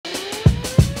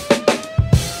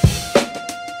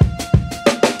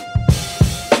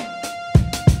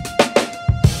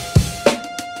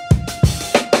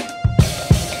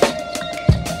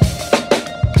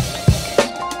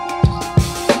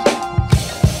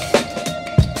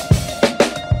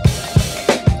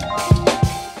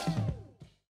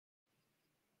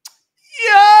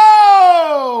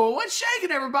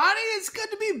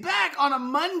on a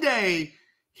Monday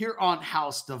here on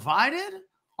House Divided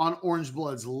on Orange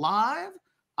Bloods Live.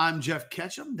 I'm Jeff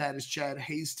Ketchum. That is Chad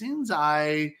Hastings.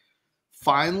 I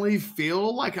finally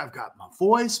feel like I've got my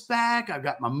voice back. I've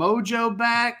got my mojo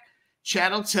back.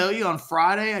 Chad will tell you on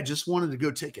Friday, I just wanted to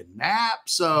go take a nap.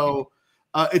 So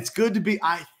it's good to be,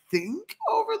 I think,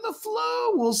 over the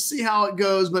flu. We'll see how it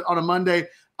goes. But on a Monday,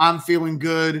 I'm feeling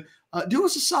good. Do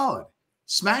us a solid.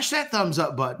 Smash that thumbs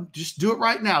up button. Just do it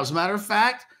right now. As a matter of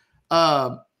fact,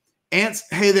 Ant's,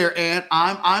 hey there, Ant.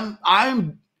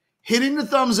 I'm hitting the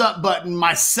thumbs up button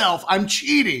myself. I'm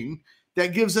cheating.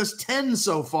 That gives us 10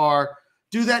 so far.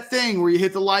 Do that thing where you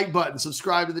hit the like button,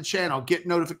 subscribe to the channel, get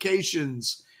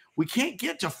notifications. We can't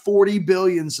get to 40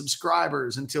 billion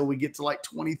subscribers until we get to like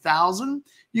 20,000.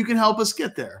 You can help us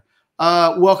get there.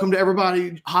 Welcome to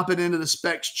everybody hopping into the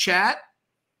Specs chat.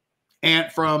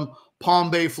 Ant from Palm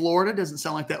Bay, Florida. Doesn't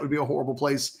sound like that would be a horrible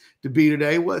place to be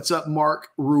today. What's up, Mark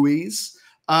Ruiz?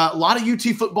 A lot of UT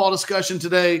football discussion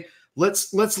today.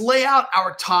 Let's lay out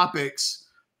our topics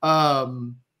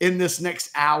in this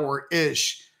next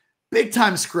hour-ish.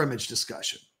 Big-time scrimmage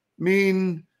discussion. I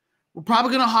mean, we're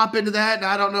probably going to hop into that, and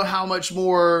I don't know how much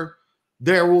more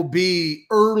there will be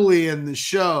early in the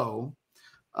show.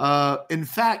 In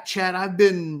fact, Chad, I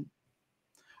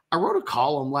wrote a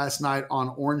column last night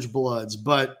on Orange Bloods,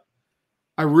 but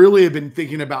I really have been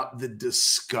thinking about the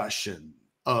discussion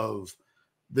of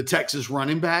the Texas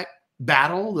running back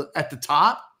battle at the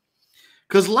top.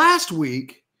 Because last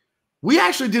week, we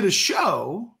actually did a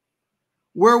show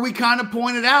where we kind of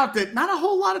pointed out that not a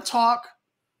whole lot of talk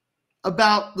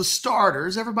about the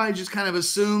starters. Everybody just kind of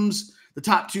assumes the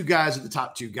top two guys are the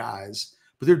top two guys.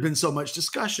 But there'd been so much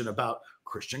discussion about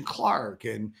Christian Clark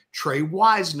and Trey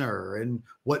Wisner and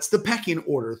what's the pecking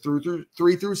order through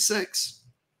 3 through 6.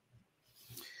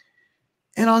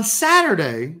 And on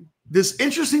Saturday, this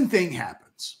interesting thing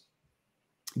happens.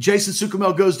 Jason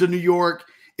Sukumel goes to New York.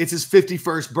 It's his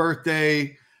 51st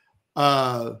birthday.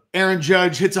 Aaron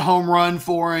Judge hits a home run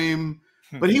for him,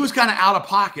 but he was kind of out of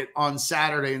pocket on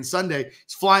Saturday and Sunday.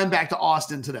 He's flying back to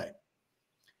Austin today.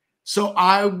 So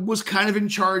I was kind of in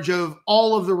charge of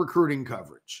all of the recruiting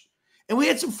coverage. And we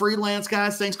had some freelance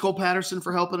guys. Thanks, Cole Patterson,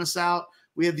 for helping us out.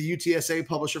 We had the UTSA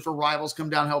publisher for Rivals come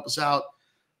down and help us out.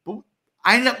 But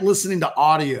I ended up listening to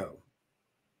audio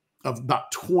of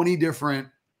about 20 different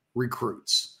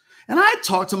recruits. And I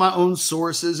talked to my own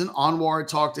sources, and Anwar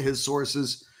talked to his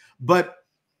sources. But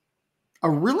a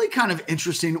really kind of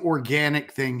interesting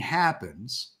organic thing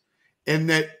happens in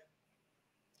that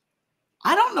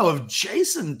I don't know if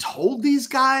Jason told these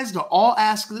guys to all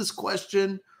ask this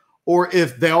question or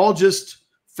if they all just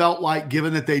felt like,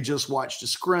 given that they just watched a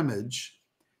scrimmage,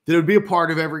 that it would be a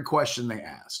part of every question they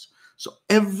asked. So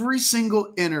every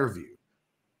single interview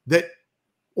that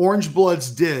Orange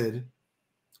Bloods did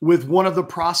with one of the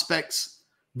prospects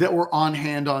that were on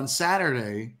hand on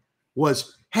Saturday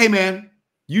was, hey, man,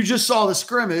 you just saw the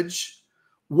scrimmage.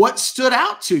 What stood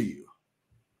out to you?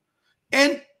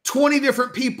 And 20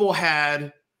 different people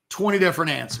had 20 different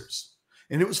answers.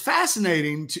 And it was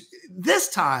fascinating. This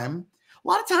time, a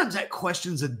lot of times that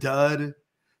question's a dud.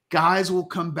 Guys will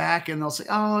come back and they'll say,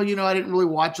 oh, I didn't really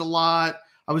watch a lot.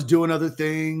 I was doing other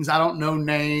things. I don't know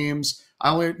names.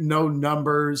 I only know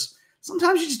numbers.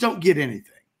 Sometimes you just don't get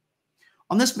anything.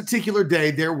 On this particular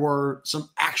day, there were some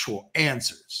actual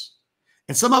answers.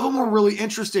 And some of them were really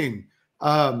interesting.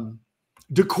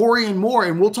 Decorian Moore,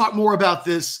 and we'll talk more about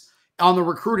this on the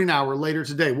recruiting hour later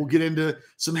today. We'll get into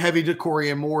some heavy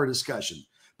Decorian Moore discussion.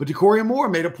 But Decorian Moore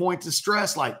made a point to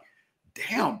stress, like,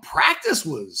 damn, practice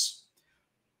was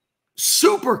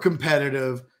super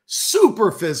competitive,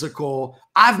 super physical.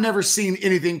 I've never seen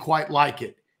anything quite like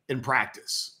it in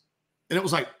practice. And it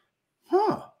was like,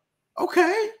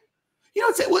 okay.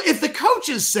 Well, if the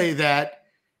coaches say that,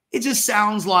 it just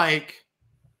sounds like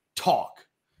talk.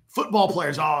 Football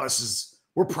players,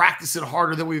 we're practicing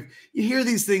harder than you hear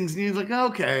these things and you're like,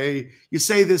 okay, you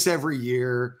say this every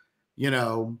year,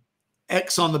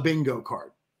 X on the bingo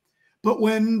card. But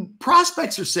when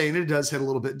prospects are saying it, it does hit a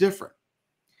little bit different.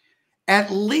 At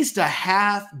least a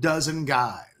half dozen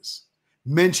guys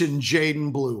mentioned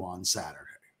Jaden Blue on Saturday.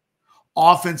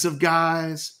 Offensive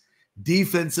guys,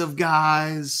 defensive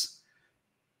guys,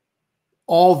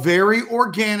 all very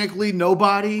organically.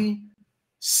 Nobody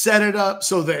set it up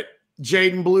so that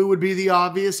Jaden Blue would be the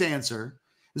obvious answer.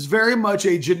 It's very much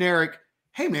a generic,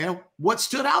 hey, man, what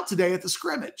stood out today at the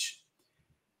scrimmage?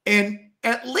 And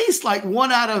at least like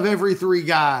 1 out of every 3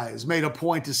 guys made a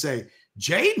point to say,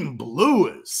 Jaden Blue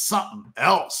is something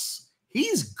else.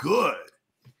 He's good.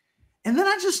 And then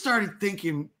I just started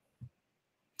thinking,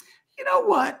 you know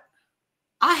what?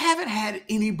 I haven't had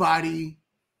anybody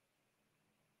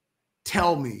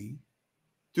tell me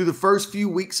through the first few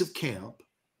weeks of camp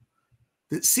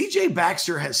that CJ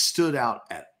Baxter has stood out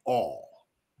at all.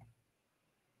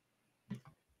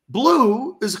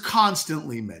 Blue is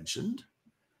constantly mentioned,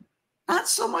 not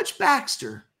so much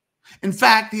Baxter. In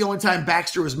fact, the only time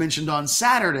Baxter was mentioned on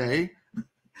Saturday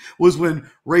was when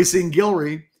Racing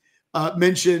Gilry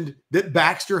mentioned that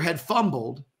Baxter had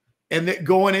fumbled, and that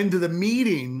going into the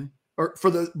meeting or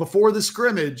before the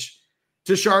scrimmage,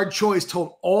 Tashard Choice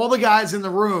told all the guys in the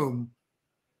room,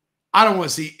 I don't want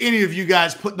to see any of you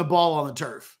guys putting the ball on the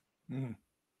turf. Mm.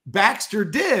 Baxter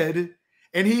did,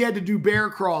 and he had to do bear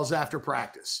crawls after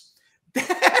practice.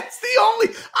 That's the only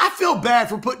 – I feel bad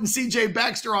for putting CJ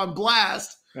Baxter on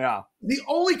blast. Yeah. The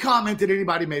only comment that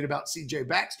anybody made about CJ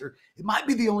Baxter, it might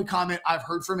be the only comment I've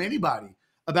heard from anybody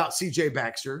about CJ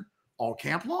Baxter all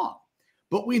camp long.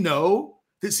 But we know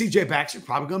that CJ Baxter is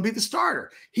probably going to be the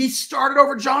starter. He started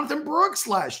over Jonathan Brooks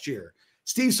last year.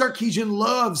 Steve Sarkisian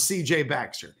loves CJ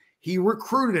Baxter. He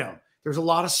recruited him. There's a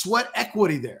lot of sweat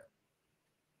equity there.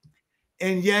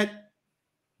 And yet,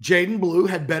 Jaden Blue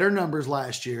had better numbers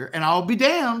last year. And I'll be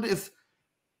damned if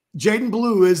Jaden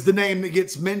Blue is the name that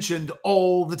gets mentioned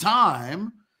all the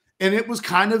time. And it was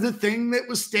kind of the thing that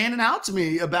was standing out to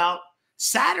me about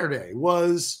Saturday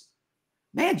was,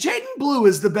 man, Jaden Blue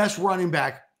is the best running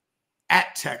back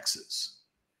at Texas.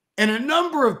 And a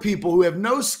number of people who have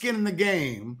no skin in the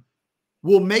game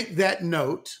will make that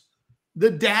note.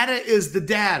 The data is the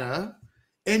data,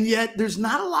 and yet there's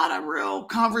not a lot of real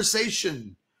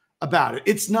conversation about it.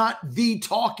 It's not the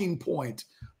talking point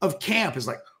of camp. It's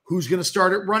like, who's going to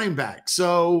start at running back?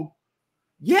 So,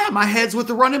 yeah, my head's with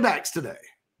the running backs today.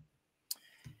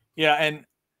 Yeah, and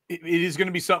it is going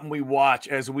to be something we watch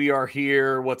as we are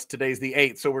here. Today's the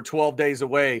 8th, so we're 12 days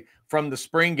away from the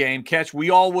spring game. Catch, we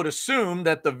all would assume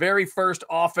that the very first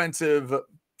offensive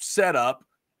setup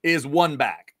is one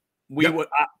back.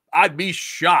 I'd be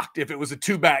shocked if it was a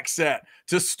two-back set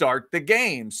to start the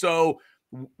game. So,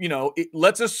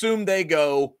 let's assume they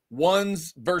go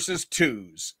ones versus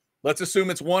twos. Let's assume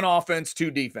it's one offense,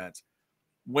 two defense.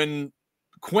 When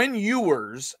Quinn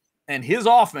Ewers and his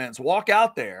offense walk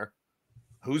out there,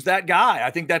 who's that guy?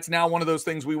 I think that's now one of those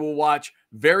things we will watch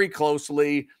very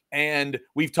closely. And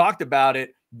we've talked about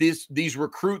it, these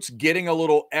recruits getting a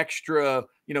little extra,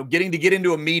 getting to get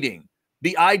into a meeting.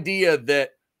 The idea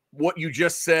that what you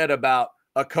just said about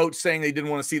a coach saying they didn't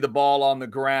want to see the ball on the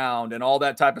ground and all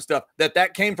that type of stuff,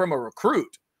 that came from a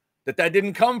recruit, that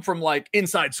didn't come from like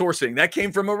inside sourcing. That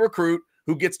came from a recruit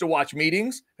who gets to watch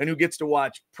meetings and who gets to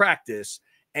watch practice.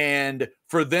 And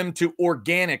for them to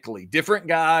organically, different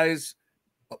guys,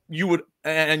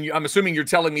 I'm assuming you're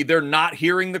telling me they're not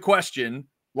hearing the question,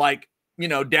 like,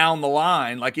 down the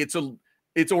line, like it's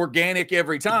organic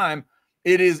every time.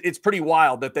 It's pretty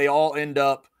wild that they all end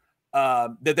up,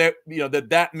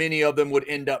 that many of them would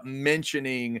end up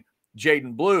mentioning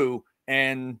Jaden Blue.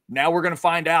 And now we're going to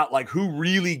find out like who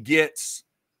really gets,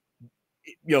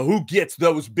 who gets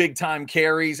those big time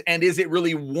carries. And is it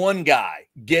really one guy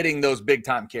getting those big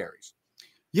time carries?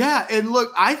 Yeah. And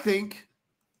look, I think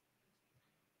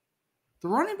the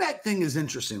running back thing is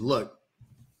interesting. Look,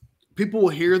 people will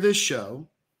hear this show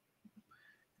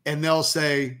and they'll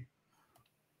say,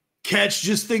 Catch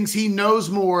just thinks he knows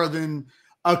more than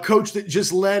a coach that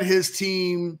just led his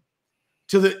team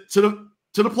to the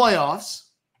playoffs.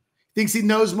 Thinks he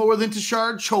knows more than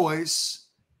Tashard Choice.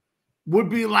 Would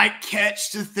be like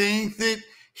Catch to think that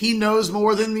he knows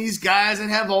more than these guys that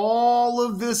have all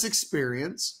of this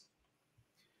experience.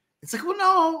 It's like, well,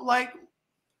 no, like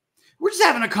we're just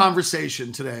having a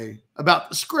conversation today about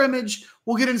the scrimmage.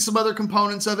 We'll get into some other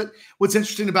components of it. What's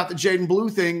interesting about the Jaden Blue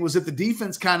thing was that the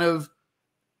defense kind of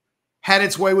had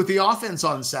its way with the offense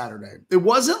on Saturday. It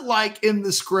wasn't like in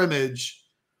the scrimmage,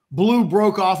 Blue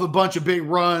broke off a bunch of big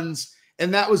runs,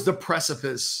 and that was the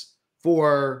precipice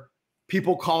for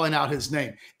people calling out his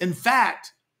name. In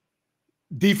fact,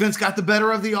 defense got the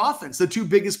better of the offense. The two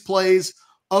biggest plays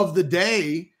of the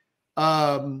day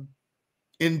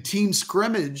in team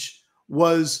scrimmage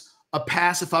was a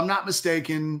pass, if I'm not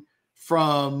mistaken,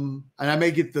 from, and I may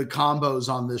get the combos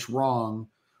on this wrong,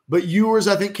 but Ewers,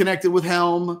 I think, connected with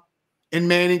Helm, and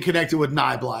Manning connected with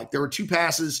Nyblack. There were two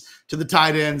passes to the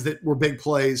tight ends that were big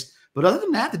plays. But other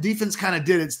than that, the defense kind of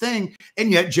did its thing.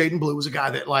 And yet Jaden Blue was a guy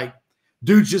that, like,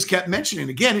 dudes just kept mentioning.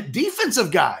 Again,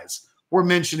 defensive guys were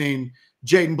mentioning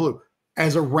Jaden Blue.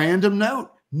 As a random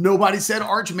note, nobody said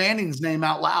Arch Manning's name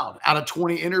out loud out of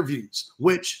 20 interviews,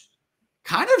 which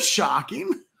kind of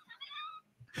shocking.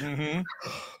 You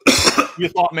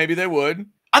thought maybe they would.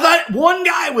 I thought one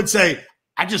guy would say,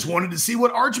 I just wanted to see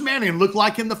what Arch Manning looked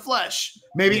like in the flesh.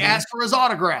 Maybe ask for his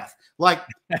autograph. Like,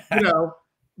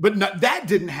 but that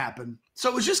didn't happen. So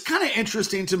it was just kind of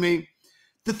interesting to me.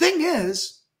 The thing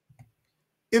is,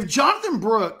 if Jonathan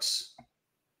Brooks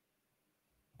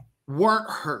weren't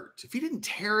hurt, if he didn't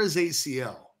tear his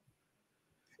ACL,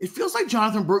 it feels like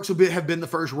Jonathan Brooks would have been the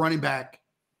first running back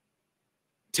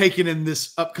taken in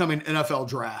this upcoming NFL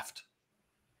draft.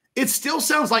 It still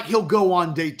sounds like he'll go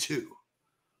on day 2,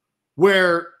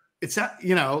 where it's at,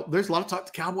 you know, there's a lot of talk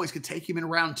the Cowboys could take him in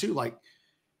round 2. Like,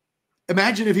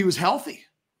 imagine if he was healthy.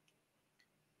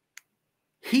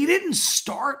 He didn't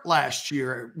start last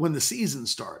year when the season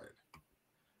started.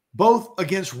 Both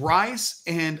against Rice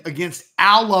and against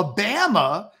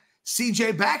Alabama,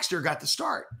 C.J. Baxter got the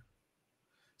start.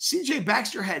 C.J.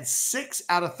 Baxter had 6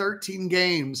 out of 13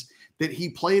 games that he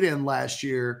played in last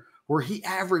year where he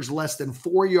averaged less than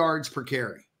 4 yards per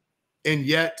carry. And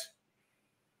yet,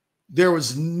 there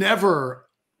was never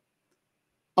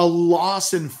a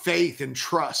loss in faith and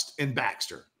trust in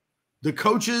Baxter. The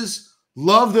coaches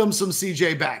love them some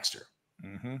C.J. Baxter.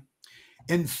 Mm-hmm.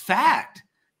 In fact,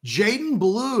 Jaden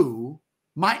Blue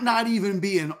might not even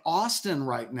be in Austin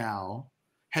right now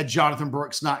had Jonathan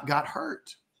Brooks not got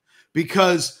hurt.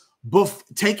 Because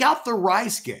take out the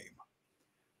Rice game.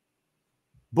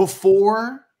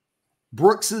 Before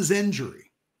Brooks's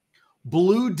injury,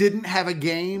 Blue didn't have a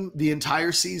game the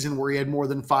entire season where he had more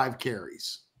than 5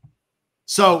 carries.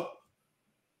 So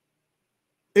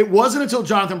it wasn't until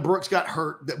Jonathan Brooks got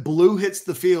hurt that Blue hits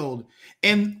the field.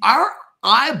 And our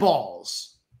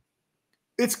eyeballs,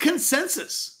 it's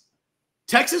consensus.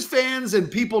 Texas fans and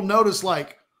people notice,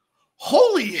 like,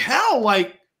 holy hell,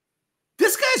 like,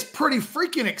 this guy's pretty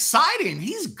freaking exciting.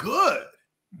 He's good.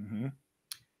 Mm-hmm.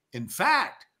 In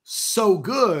fact, so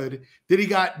good that he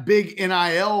got big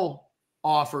NIL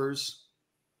offers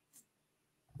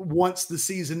once the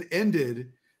season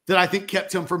ended that I think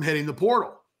kept him from hitting the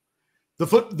portal.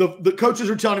 The coaches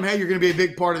are telling him, hey, you're going to be a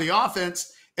big part of the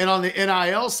offense. And on the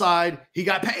NIL side, he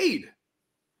got paid.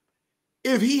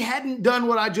 If he hadn't done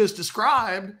what I just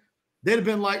described, they'd have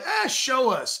been like,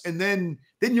 show us. And then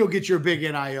you'll get your big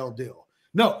NIL deal.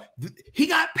 No, he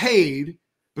got paid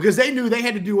because they knew they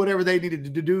had to do whatever they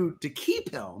needed to do to keep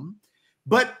him.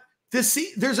 But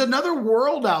there's another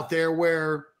world out there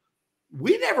where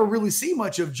we never really see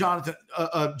much of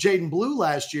Jaden Blue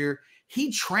last year.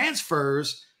 He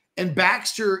transfers and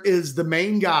Baxter is the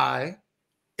main guy.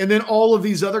 And then all of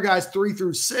these other guys, 3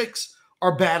 through 6,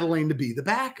 are battling to be the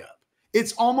backup.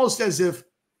 It's almost as if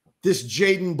this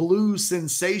Jaden Blue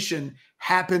sensation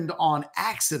happened on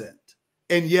accident.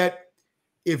 And yet,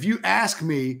 if you ask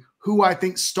me who I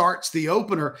think starts the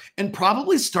opener and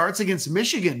probably starts against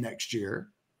Michigan next year,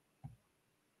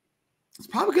 it's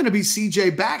probably going to be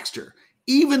C.J. Baxter,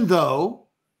 even though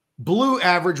Blue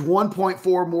averaged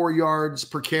 1.4 more yards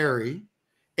per carry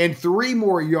and 3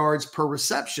 more yards per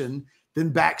reception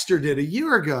than Baxter did a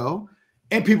year ago.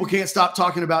 And people can't stop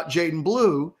talking about Jaden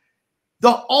Blue.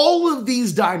 All of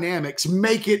these dynamics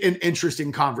make it an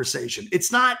interesting conversation.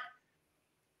 It's not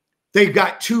they've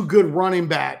got 2 good running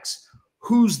backs.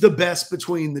 Who's the best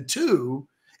between the 2?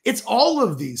 It's all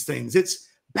of these things. It's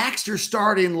Baxter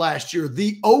starting last year,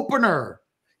 the opener.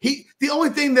 The only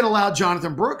thing that allowed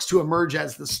Jonathan Brooks to emerge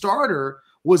as the starter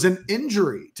was an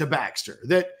injury to Baxter.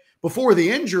 That before the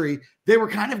injury, they were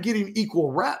kind of getting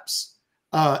equal reps.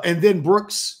 And then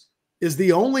Brooks is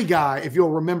the only guy, if you'll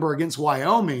remember, against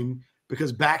Wyoming,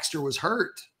 because Baxter was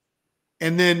hurt.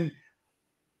 And then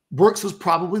Brooks was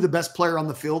probably the best player on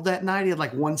the field that night. He had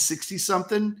like 160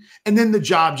 something. And then the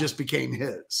job just became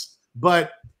his.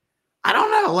 But I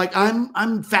don't know. Like,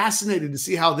 I'm fascinated to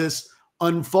see how this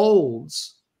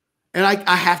unfolds. And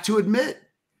I have to admit,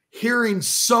 hearing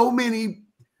so many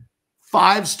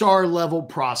 5-star level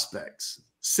prospects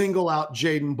single out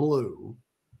Jaden Blue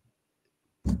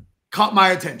caught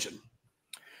my attention.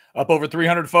 Up over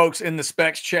 300 folks in the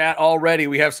Specs chat already.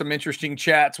 We have some interesting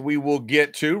chats we will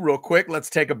get to real quick. Let's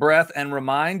take a breath and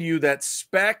remind you that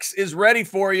Specs is ready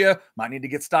for you. Might need to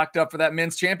get stocked up for that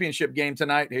men's championship game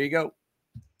tonight. Here you go.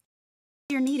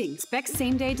 You're needing Specs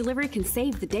same-day delivery can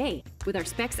save the day with our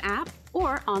Specs app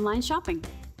or online shopping.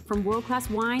 From world-class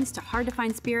wines to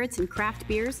hard-to-find spirits and craft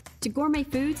beers to gourmet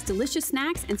foods, delicious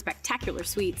snacks, and spectacular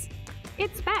sweets.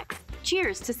 It's Specs.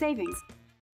 Cheers to savings.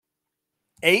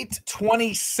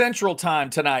 8:20 Central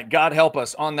Time tonight. God help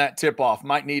us on that tip-off.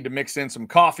 Might need to mix in some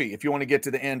coffee if you want to get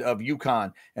to the end of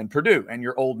UConn and Purdue and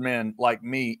your old men like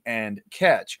me and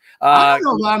Catch. I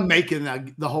don't know if I'm making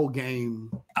the whole game.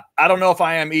 I don't know if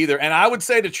I am either. And I would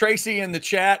say to Tracy in the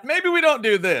chat, maybe we don't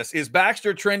do this. Is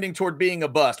Baxter trending toward being a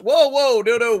bust? Whoa,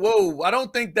 Dodo, whoa. I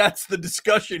don't think that's the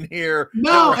discussion here.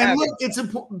 No, and look, it's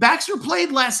important. Baxter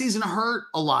played last season hurt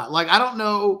a lot. Like, I don't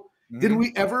know Did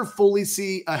we ever fully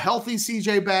see a healthy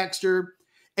CJ Baxter?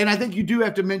 And I think you do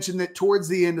have to mention that towards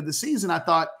the end of the season, I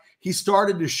thought he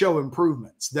started to show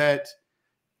improvements. That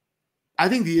I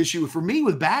think the issue for me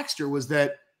with Baxter was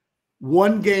that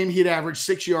one game he'd average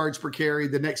 6 yards per carry.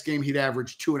 The next game he'd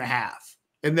average 2.5.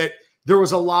 And that there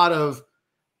was a lot of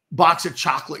box of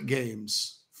chocolate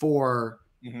games for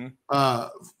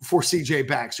CJ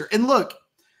Baxter. And look,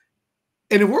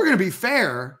 and if we're going to be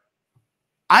fair,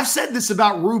 I've said this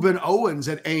about Reuben Owens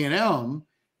at A&M.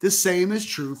 The same is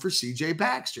true for CJ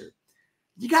Baxter.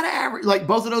 You got to average, like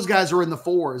both of those guys are in the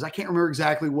 4s. I can't remember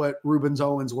exactly what Reuben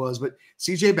Owens was, but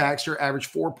CJ Baxter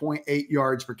averaged 4.8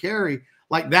 yards per carry.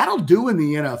 Like that'll do in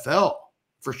the NFL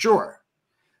for sure.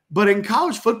 But in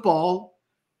college football,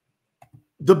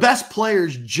 the best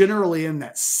players generally in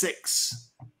that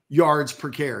 6 yards per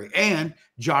carry. And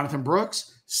Jonathan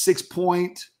Brooks,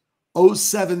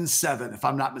 6.077, if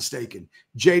I'm not mistaken.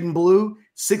 Jaden Blue,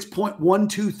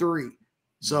 6.123.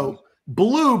 So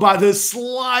Blue, by the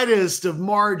slightest of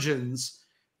margins,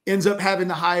 ends up having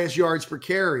the highest yards per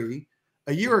carry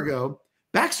a year ago.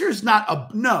 Baxter's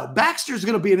Baxter's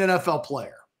going to be an NFL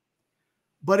player.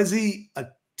 But is he a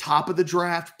top of the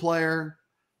draft player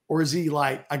or is he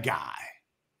like a guy?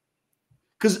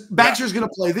 Because Baxter's going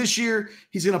to play this year.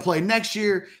 He's going to play next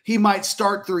year. He might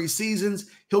start 3 seasons.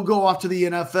 He'll go off to the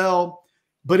NFL.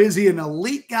 But is he an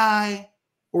elite guy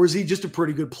or is he just a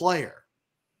pretty good player?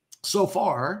 So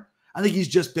far, I think he's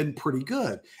just been pretty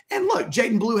good. And look,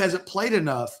 Jaden Blue hasn't played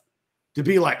enough to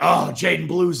be like, oh, Jaden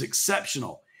Blue's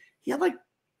exceptional. He had like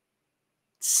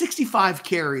 65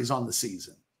 carries on the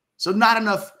season. So not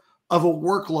enough of a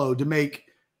workload to make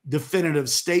definitive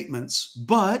statements,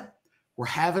 but we're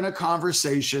having a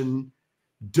conversation.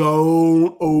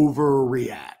 Don't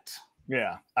overreact.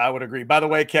 Yeah, I would agree. By the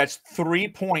way, catch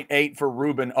 3.8 for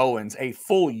Reuben Owens, a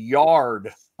full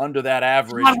yard under that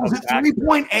average. God, was it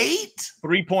 3.8?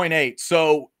 3.8.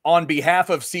 So on behalf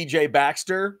of CJ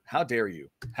Baxter, how dare you?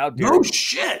 How dare you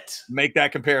shit. Make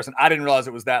that comparison? I didn't realize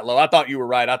it was that low. I thought you were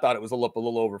right. I thought it was a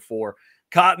little over 4.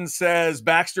 Cotton says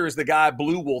Baxter is the guy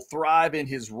Blue will thrive in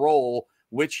his role,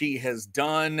 which he has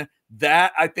done.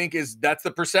 That I think that's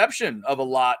the perception of a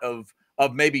lot of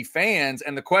maybe fans.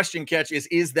 And the question, Catch,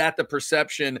 is that the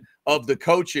perception of the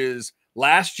coaches?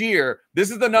 Last year,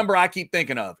 this is the number I keep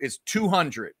thinking of, is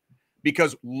 200.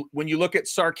 Because when you look at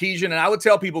Sarkisian, and I would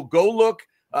tell people, go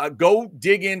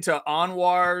dig into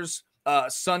Anwar's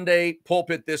Sunday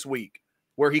pulpit this week,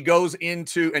 where he goes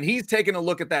into, and he's taking a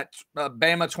look at that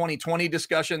Bama 2020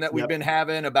 discussion that we've been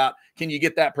having about, can you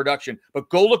get that production? But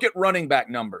go look at running back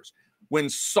numbers. When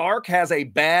Sark has a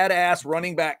badass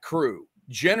running back crew,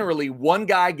 generally one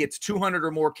guy gets 200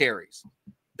 or more carries.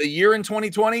 The year in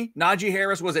 2020, Najee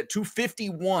Harris was at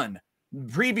 251.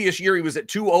 Previous year, he was at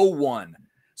 201.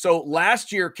 So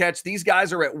last year, Catch, these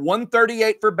guys are at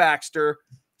 138 for Baxter,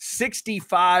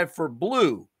 65 for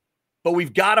Blue. But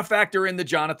we've got to factor in the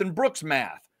Jonathan Brooks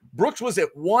math. Brooks was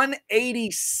at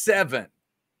 187.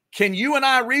 Can you and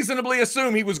I reasonably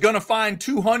assume he was going to find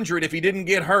 200 if he didn't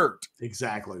get hurt?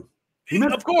 Exactly.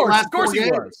 Of course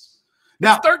he was.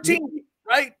 Now, 13,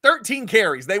 right? 13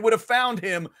 carries. They would have found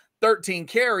him 13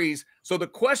 carries. So the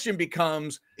question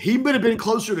becomes, he would have been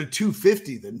closer to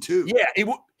 250 than 2. Yeah,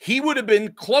 he would have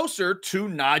been closer to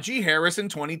Najee Harris in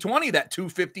 2020, that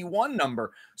 251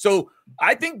 number. So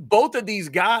I think both of these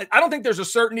guys, I don't think there's a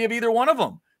certainty of either one of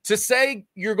them. To say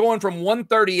you're going from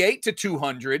 138 to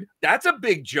 200, that's a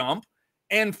big jump.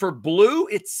 And for Blue,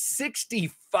 it's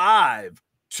 65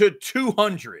 to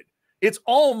 200. It's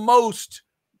almost,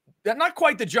 not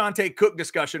quite the Jonte Cook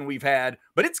discussion we've had,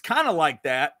 but it's kind of like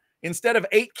that. Instead of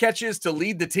 8 catches to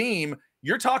lead the team,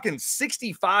 you're talking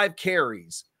 65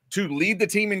 carries to lead the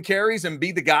team in carries and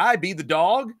be the guy, be the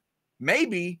dog.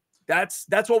 Maybe that's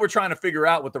what we're trying to figure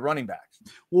out with the running backs.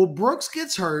 Well, Brooks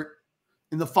gets hurt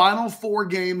in the final 4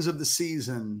 games of the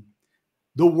season.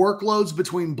 The workloads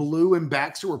between Blue and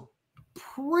Baxter were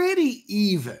pretty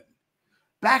even.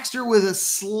 Baxter with a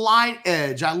slight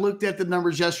edge. I looked at the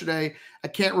numbers yesterday. I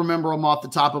can't remember them off the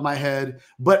top of my head,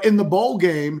 but in the bowl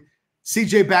game,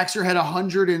 CJ Baxter had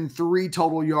 103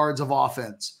 total yards of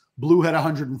offense. Blue had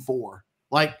 104.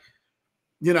 Like,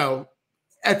 you know,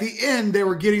 at the end, they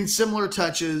were getting similar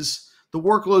touches. The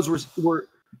workloads were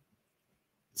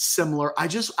similar.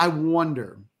 I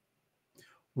wonder,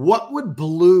 what would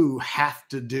Blue have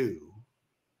to do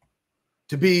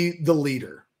to be the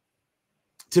leader,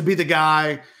 to be the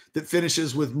guy that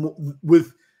finishes with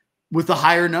the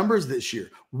higher numbers this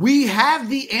year? We have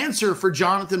the answer for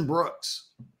Jonathan Brooks.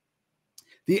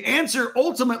 The answer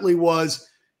ultimately was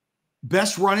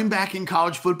best running back in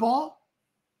college football.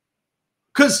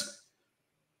 Because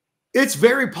it's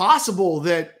very possible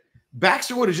that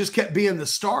Baxter would have just kept being the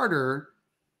starter,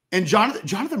 and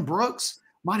Jonathan Brooks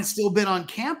might have still been on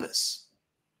campus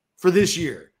for this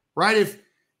year, right? If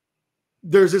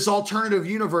there's this alternative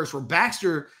universe where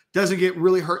Baxter doesn't get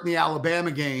really hurt in the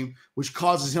Alabama game, which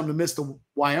causes him to miss the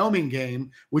Wyoming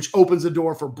game, which opens the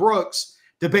door for Brooks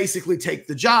to basically take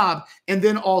the job. And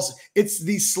then also it's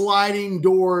the sliding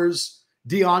doors,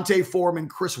 Deontay Foreman,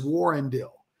 Chris Warren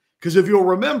deal. Because if you'll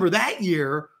remember that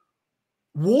year,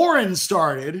 Warren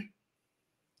started,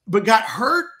 but got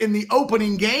hurt in the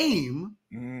opening game.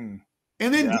 And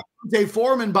then Deontay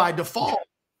Foreman by default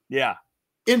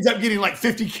ends up getting like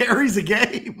 50 carries a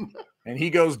game. And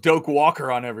he goes Doak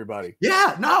Walker on everybody.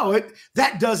 Yeah, no,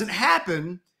 that doesn't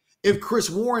happen if Chris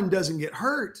Warren doesn't get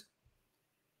hurt.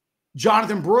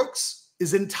 Jonathan Brooks'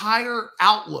 entire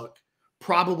outlook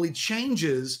probably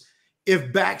changes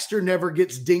if Baxter never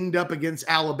gets dinged up against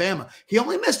Alabama. He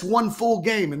only missed one full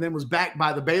game and then was back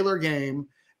by the Baylor game.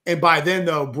 And by then,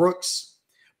 though, Brooks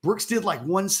did like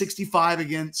 165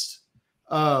 against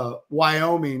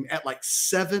Wyoming at like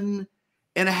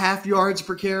 7.5 yards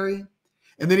per carry.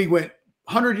 And then he went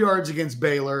 100 yards against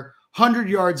Baylor, 100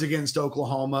 yards against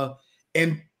Oklahoma.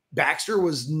 And Baxter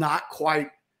was not quite.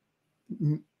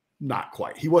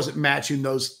 He wasn't matching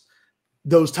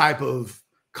those type of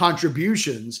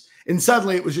contributions. And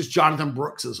suddenly it was just Jonathan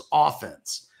Brooks's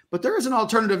offense. But there is an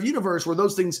alternative universe where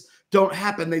those things don't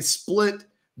happen. They split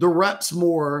the reps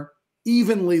more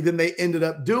evenly than they ended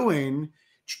up doing.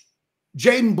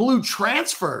 Jaden Blue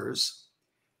transfers,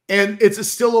 and it's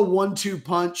still a 1-2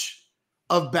 punch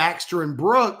of Baxter and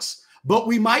Brooks. But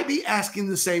we might be asking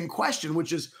the same question,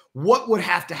 which is what would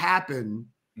have to happen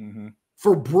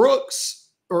for Brooks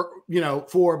or,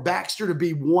 for Baxter to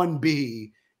be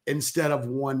 1B instead of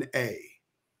 1A.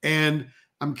 And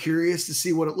I'm curious to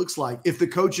see what it looks like. If the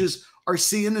coaches are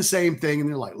seeing the same thing and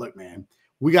they're like, look, man,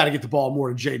 we got to get the ball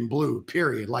more to Jaden Blue,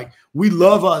 period. Like, we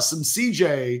love us some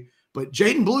CJ, but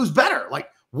Jaden Blue's better. Like,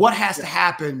 what has to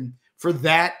happen for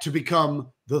that to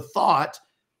become the thought?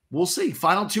 We'll see.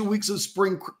 Final 2 weeks of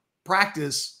spring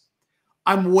practice.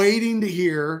 I'm waiting to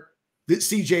hear that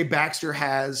CJ Baxter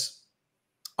has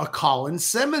a Colin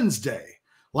Simmons day,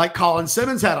 like Colin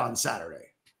Simmons had on Saturday.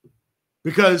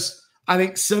 Because I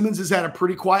think Simmons has had a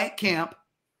pretty quiet camp.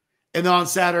 And then on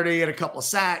Saturday, he had a couple of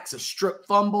sacks, a strip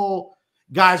fumble.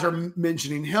 Guys are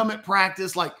mentioning him at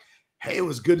practice. Like, hey, it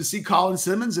was good to see Colin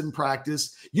Simmons in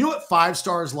practice. You know what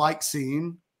 5-stars like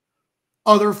seeing?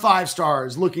 Other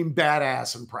 5-stars looking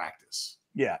badass in practice.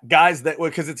 Yeah, guys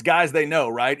because it's guys they know,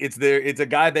 right? It's a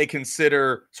guy they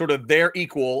consider sort of their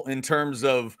equal in terms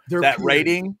of that peer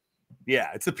rating.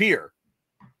 Yeah, it's a peer.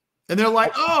 And they're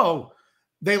like, oh,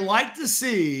 they like to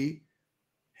see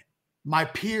my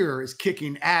peer is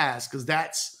kicking ass because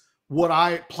that's what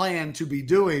I plan to be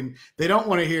doing. They don't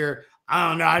want to hear, I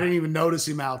don't know, I didn't even notice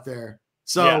him out there.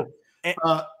 So,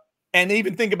 and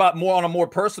even think about more on a more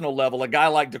personal level, a guy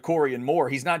like DeCorian Moore,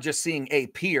 he's not just seeing a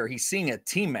peer, he's seeing a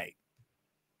teammate.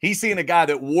 He's seeing a guy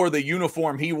that wore the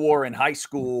uniform he wore in high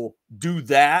school do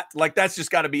that. Like, that's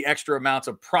just got to be extra amounts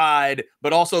of pride,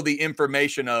 but also the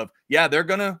information of, yeah, they're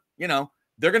going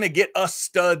to get us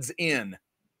studs in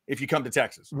if you come to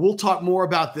Texas. We'll talk more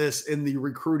about this in the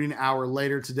recruiting hour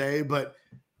later today, but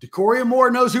DeCorian Moore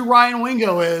knows who Ryan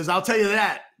Wingo is. I'll tell you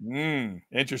that.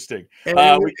 Interesting.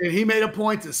 And he made a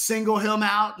point to single him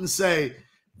out and say,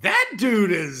 that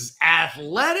dude is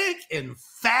athletic and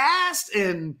fast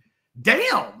and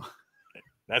damn.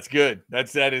 That's good.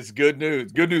 That is good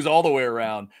news. Good news all the way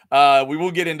around. We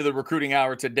will get into the recruiting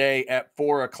hour today at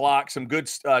 4:00. Some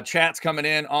good chats coming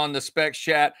in on the Specs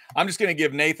chat. I'm just going to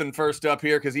give Nathan first up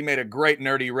here because he made a great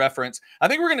nerdy reference. I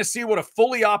think we're going to see what a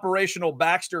fully operational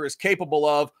Baxter is capable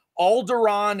of.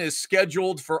 Alderaan is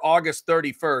scheduled for August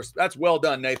 31st. That's well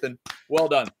done, Nathan. Well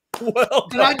done. Well done.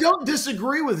 And I don't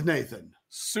disagree with Nathan.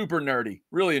 Super nerdy.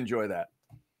 Really enjoy that.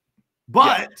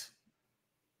 But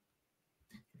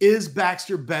is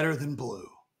Baxter better than Blue?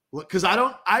 Look, because I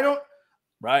don't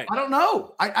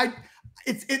know.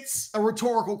 It's a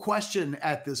rhetorical question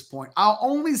at this point. I'll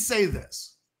only say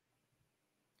this.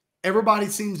 Everybody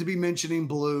seems to be mentioning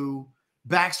Blue.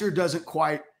 Baxter doesn't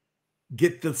quite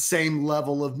get the same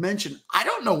level of mention. I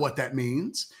don't know what that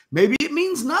means. Maybe it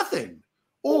means nothing.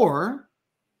 Or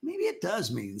maybe it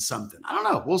does mean something. I don't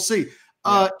know. We'll see.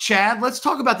 Chad, let's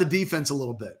talk about the defense a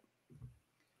little bit.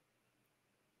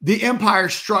 The Empire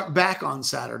struck back on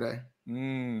Saturday.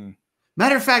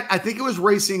 Matter of fact, I think it was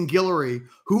Racing Guillory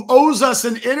who owes us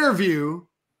an interview.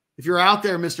 If you're out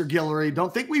there, Mr. Guillory,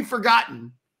 don't think we've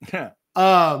forgotten.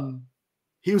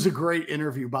 He was a great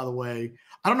interview, by the way.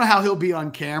 I don't know how he'll be on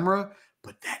camera,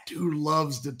 but that dude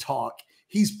loves to talk.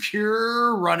 He's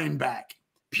pure running back,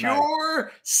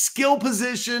 pure skill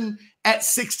position at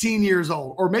 16 years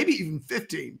old, or maybe even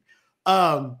 15.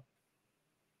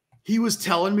 He was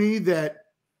telling me that,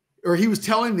 or he was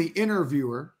telling the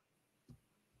interviewer,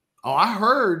 oh, I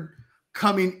heard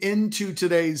coming into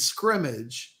today's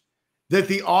scrimmage that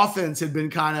the offense had been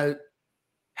kind of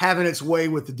having its way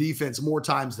with the defense more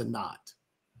times than not.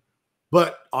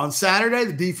 But on Saturday,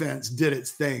 the defense did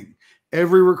its thing.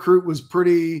 Every recruit was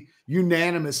pretty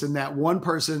unanimous in that. One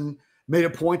person made a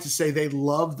point to say they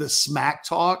love the smack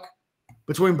talk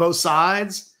between both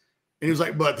sides. And he was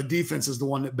like, but the defense is the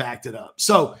one that backed it up.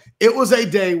 So it was a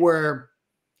day where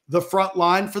the front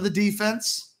line for the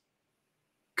defense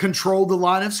controlled the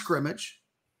line of scrimmage.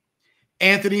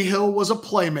 Anthony Hill was a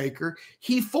playmaker.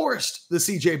 He forced the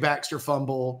C.J. Baxter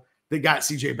fumble that got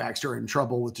C.J. Baxter in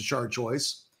trouble with Tashard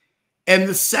Choice. And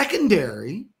the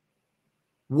secondary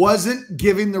wasn't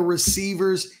giving the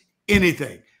receivers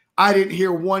anything. I didn't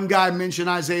hear one guy mention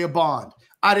Isaiah Bond.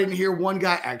 I didn't hear one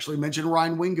guy actually mention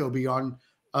Ryan Wingo beyond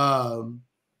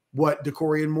what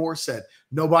DeCorian Moore said.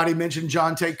 Nobody mentioned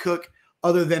Jonte Cook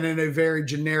other than in a very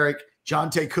generic,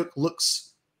 Jonte Cook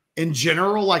looks in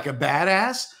general like a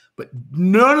badass, but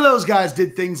none of those guys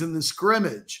did things in the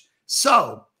scrimmage.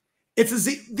 So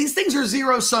these things are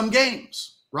zero-sum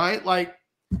games, right? Like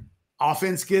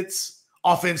offense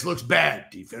looks bad,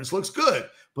 defense looks good.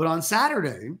 But on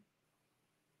Saturday,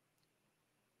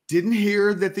 didn't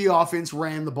hear that the offense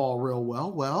ran the ball real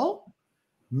well. Well,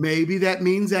 maybe that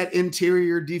means that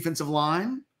interior defensive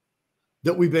line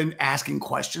that we've been asking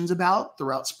questions about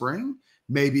throughout spring,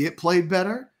 maybe it played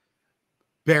better.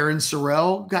 Baron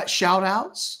Sorrell got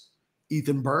shout-outs.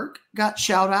 Ethan Burke got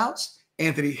shout-outs.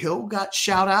 Anthony Hill got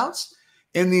shout-outs.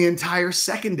 And the entire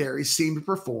secondary seemed to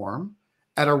perform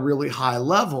at a really high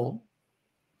level,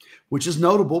 which is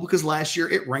notable because last year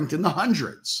it ranked in the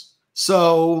hundreds.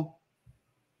 So,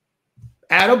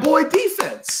 attaboy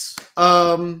defense.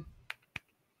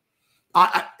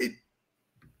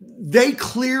 They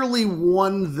clearly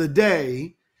won the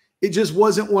day. It just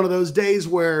wasn't one of those days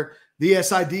where the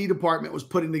SID department was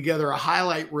putting together a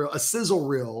highlight reel, a sizzle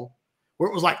reel, where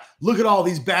it was like, look at all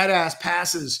these badass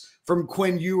passes from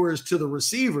Quinn Ewers to the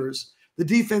receivers. The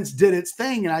defense did its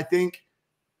thing, and I think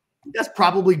that's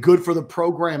probably good for the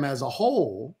program as a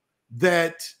whole,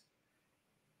 that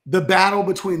the battle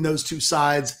between those two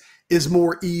sides is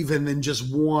more even than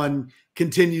just one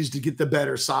continues to get the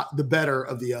better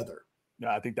of the other.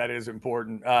 I think that is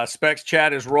important. Specs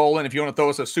chat is rolling. If you want to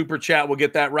throw us a super chat, we'll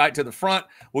get that right to the front.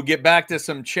 We'll get back to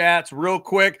some chats real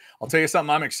quick. I'll tell you something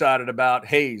I'm excited about.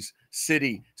 Hayes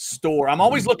City Store. I'm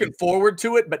always looking forward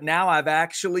to it, but now I've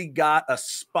actually got a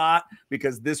spot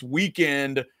because this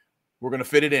weekend we're going to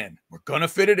fit it in. We're going to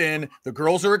fit it in. The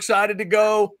girls are excited to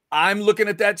go. I'm looking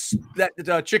at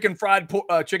that chicken fried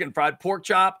pork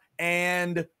chop,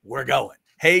 and we're going.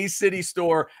 Hayes City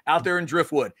Store out there in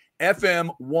Driftwood.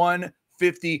 FM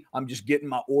 150. I'm just getting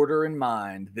my order in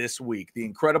mind this week. The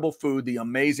incredible food, the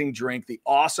amazing drink, the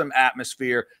awesome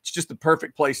atmosphere. It's just the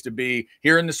perfect place to be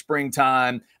here in the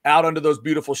springtime, out under those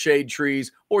beautiful shade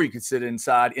trees, or you could sit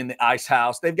inside in the ice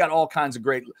house. They've got all kinds of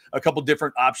a couple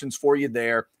different options for you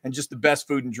there, and just the best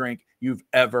food and drink you've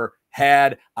ever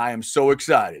had. I am so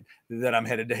excited that I'm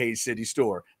headed to Hayes City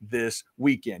Store this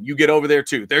weekend. You get over there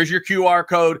too. There's your QR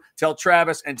code. Tell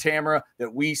Travis and Tamara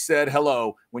that we said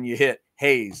hello when you hit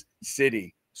Hayes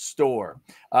City Store.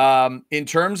 In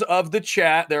terms of the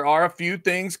chat, there are a few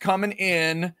things coming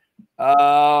in.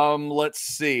 Let's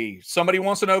see. Somebody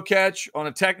wants to know, Catch, on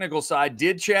a technical side,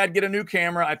 did Chad get a new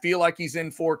camera? I feel like he's in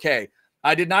 4K.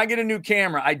 I did not get a new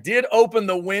camera. I did open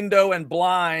the window and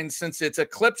blinds since it's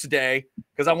eclipse day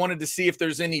because I wanted to see if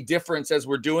there's any difference as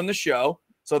we're doing the show.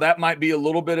 So that might be a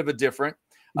little bit of a difference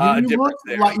there.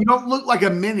 You don't look like a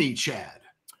mini Chad.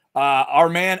 Our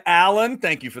man Alan,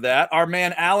 thank you for that. Our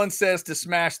man Alan says to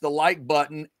smash the like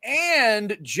button,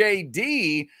 and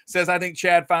JD says, I think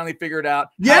Chad finally figured out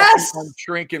how to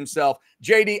shrink himself.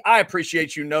 JD, I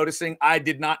appreciate you noticing. I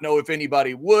did not know if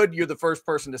anybody would. You're the first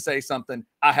person to say something.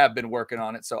 I have been working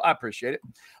on it, so I appreciate it.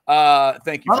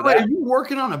 Thank you for that. Are you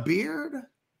working on a beard?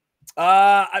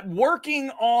 Working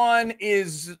on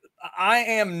is I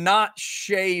am not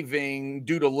shaving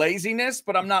due to laziness,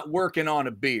 but I'm not working on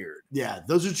a beard. Yeah,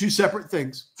 those are two separate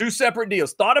things. Two separate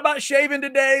deals. Thought about shaving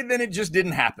today, then it just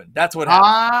didn't happen. That's what happened.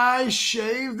 I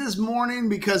shaved this morning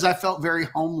because I felt very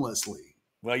homelessly.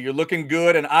 Well, you're looking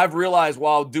good, and I've realized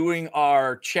while doing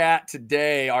our chat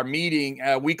today, our meeting,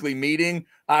 weekly meeting,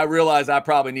 I realized I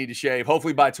probably need to shave.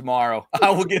 Hopefully by tomorrow, I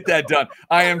will get that done.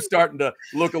 I am starting to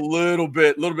look a little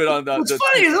bit on the. It's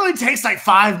funny. It only takes like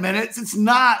 5 minutes. It's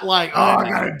not like, oh, I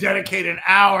got to dedicate an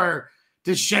hour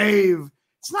to shave.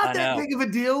 It's not that big of a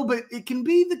deal, but it can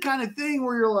be the kind of thing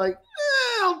where you're like,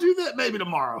 I'll do that maybe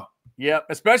tomorrow. Yep,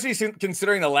 especially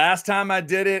considering the last time I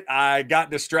did it, I got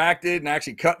distracted and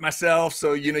actually cut myself.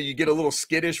 So, you get a little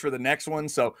skittish for the next one.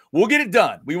 So we'll get it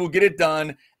done. We will get it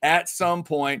done at some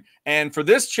point. And for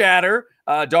this chatter,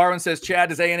 Darwin says, Chad,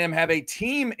 does A&M have a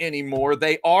team anymore?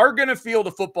 They are going to field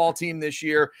a football team this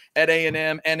year at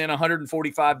A&M, and in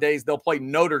 145 days, they'll play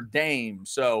Notre Dame.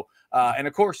 So, and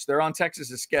of course, they're on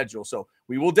Texas's schedule. So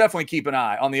we will definitely keep an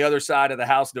eye on the other side of the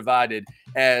house divided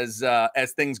as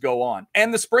things go on.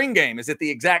 And the spring game is at the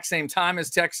exact same time as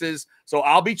Texas. So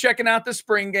I'll be checking out the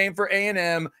spring game for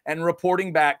A&M and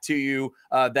reporting back to you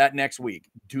that next week.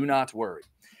 Do not worry.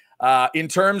 In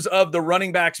terms of the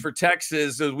running backs for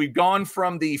Texas, we've gone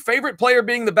from the favorite player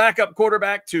being the backup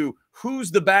quarterback to who's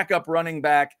the backup running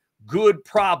back. Good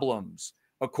problems,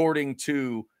 according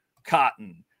to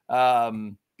Cotton.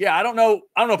 Yeah, I don't know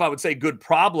if I would say good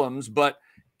problems, but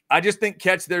I just think,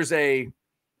 Ketch,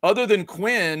 other than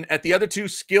Quinn at the other two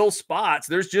skill spots,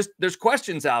 there's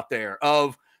questions out there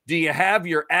of, do you have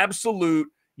your absolute,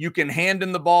 you can hand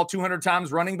him the ball 200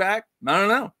 times running back? I don't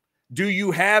know. Do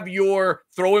you have your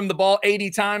throw him the ball 80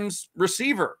 times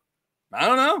receiver? I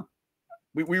don't know.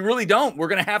 We really don't. We're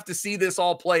going to have to see this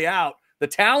all play out. The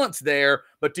talent's there,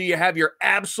 but do you have your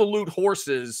absolute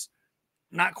horses?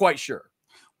 Not quite sure.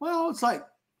 Well, it's like,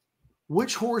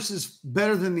 which horse is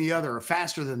better than the other or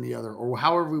faster than the other, or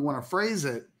however we want to phrase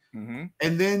it. Mm-hmm.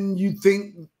 And then you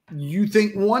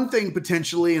think one thing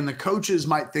potentially, and the coaches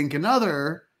might think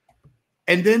another.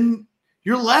 And then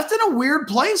you're left in a weird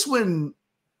place when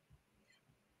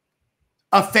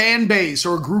a fan base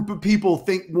or a group of people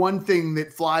think one thing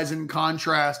that flies in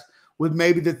contrast with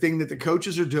maybe the thing that the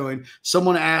coaches are doing.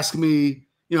 Someone asked me,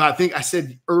 I think I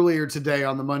said earlier today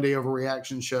on the Monday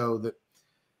Overreaction show that,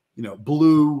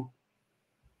 Blue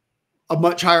a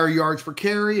much higher yards per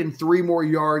carry and 3 more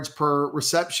yards per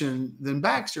reception than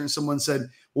Baxter. And someone said,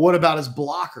 well, what about his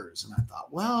blockers? And I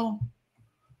thought, well,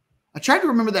 I tried to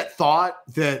remember that thought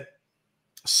that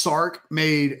Sark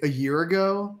made a year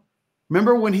ago.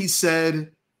 Remember when he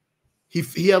said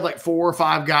he had like 4 or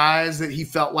 5 guys that he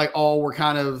felt like all were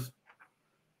kind of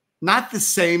not the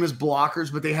same as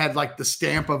blockers, but they had like the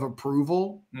stamp of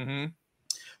approval. Mm-hmm.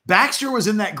 Baxter was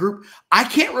in that group. I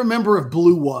can't remember if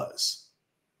Blue was.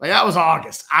 Like, that was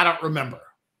August. I don't remember.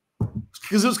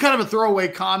 Because it was kind of a throwaway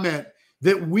comment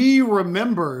that we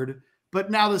remembered,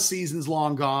 but now the season's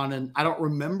long gone and I don't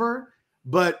remember.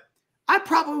 But I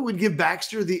probably would give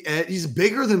Baxter the edge. He's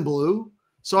bigger than Blue.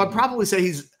 So I'd probably say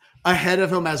he's ahead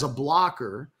of him as a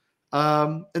blocker.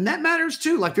 And that matters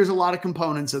too. Like, there's a lot of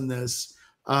components in this.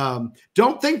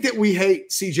 Don't think that we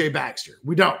hate CJ Baxter.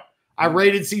 We don't. I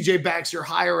rated CJ Baxter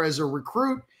higher as a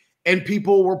recruit, and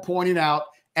people were pointing out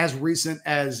as recent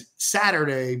as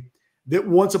Saturday that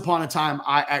once upon a time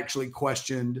I actually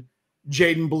questioned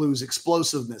Jaden Blue's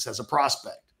explosiveness as a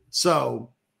prospect. So,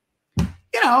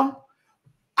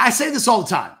 I say this all the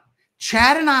time.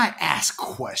 Chad and I ask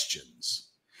questions.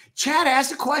 Chad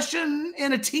asked a question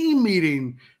in a team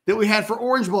meeting that we had for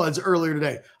Orange Bloods earlier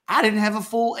today. I didn't have a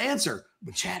full answer,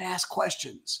 but Chad asked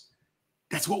questions.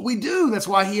 That's what we do. That's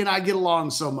why he and I get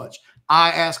along so much.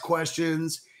 I ask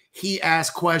questions. He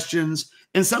asks questions.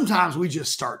 And sometimes we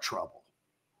just start trouble.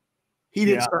 He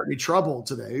didn't start any trouble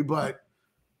today, but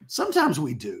sometimes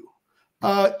we do.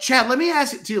 Chad, let me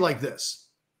ask it to you like this.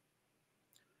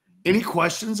 Any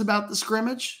questions about the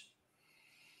scrimmage?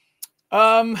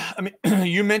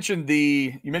 You mentioned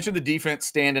the defense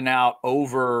standing out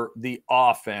over the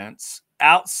offense.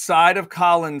 Outside of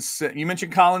Collins, you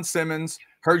mentioned Colin Simmons.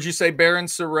 Heard you say Barron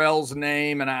Sorrell's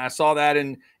name, and I saw that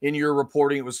in your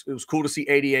reporting. It was cool to see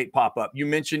 88 pop up. You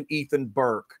mentioned Ethan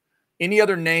Burke. Any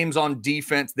other names on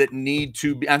defense that need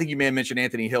to be? I think you may have mentioned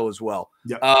Anthony Hill as well.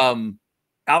 Yep.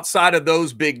 Outside of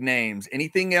those big names,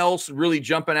 anything else really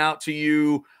jumping out to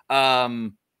you?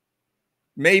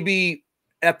 Maybe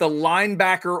at the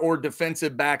linebacker or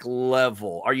defensive back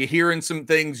level, are you hearing some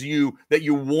things that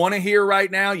you want to hear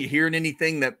right now? You hearing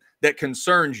anything that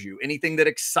concerns you? Anything that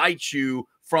excites you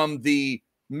from the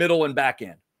middle and back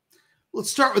end?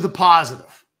 Let's start with the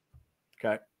positive.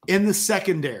 Okay. In the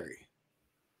secondary,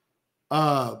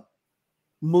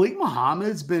 Malik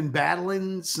Muhammad's been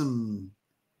battling some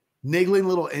niggling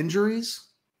little injuries,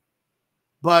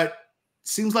 but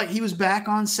seems like he was back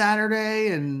on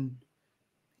Saturday and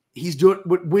he's doing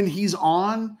when he's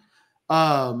on.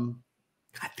 I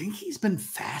think he's been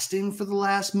fasting for the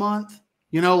last month.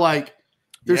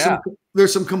 There's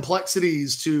some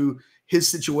complexities to his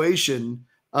situation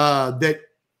that,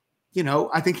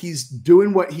 I think he's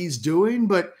doing what he's doing,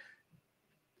 but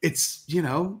it's,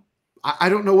 I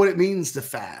don't know what it means to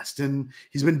fast. And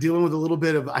he's been dealing with a little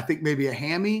bit of, I think maybe a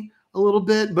hammy a little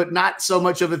bit, but not so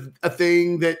much of a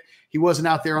thing that he wasn't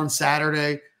out there on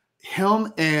Saturday.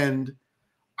 Him and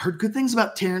heard good things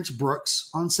about Terrence Brooks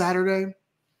on Saturday.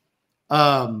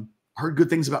 Heard good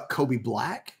things about Kobe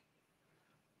Black.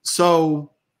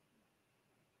 So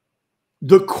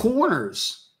the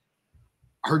corners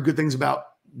heard good things about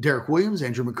Derek Williams,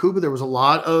 Andrew Makuba. There was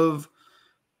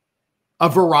a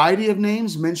variety of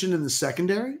names mentioned in the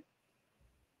secondary.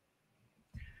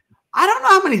 I don't know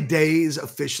how many days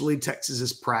officially Texas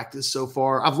has practiced so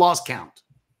far. I've lost count.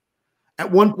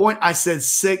 At one point, I said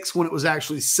 6 when it was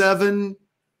actually 7.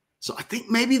 So I think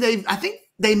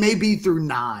they may be through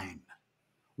 9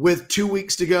 with 2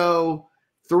 weeks to go,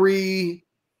 3,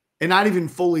 and not even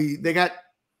fully. They got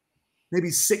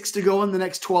maybe 6 to go in the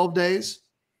next 12 days.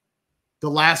 The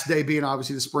last day being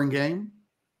obviously the spring game.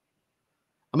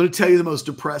 I'm going to tell you the most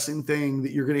depressing thing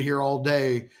that you're going to hear all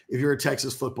day if you're a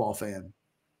Texas football fan.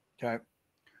 Okay.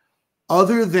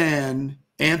 Other than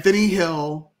Anthony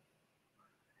Hill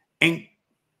and a little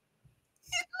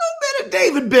bit of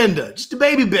David Benda, just a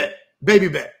baby bit.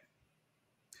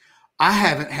 I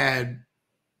haven't had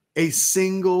a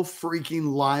single freaking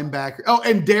linebacker. Oh,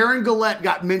 and Darren Gillette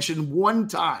got mentioned one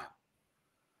time.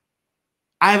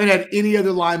 I haven't had any other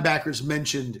linebackers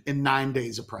mentioned in 9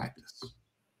 days of practice.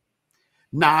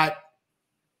 Not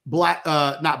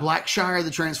Blackshire,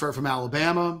 the transfer from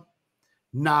Alabama.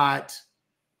 Not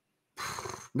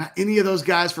any of those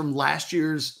guys from last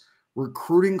year's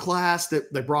recruiting class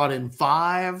that they brought in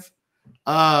 5.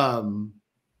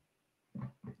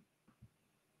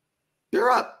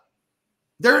 They're up.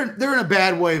 They're in a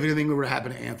bad way if anything were to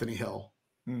happen to Anthony Hill.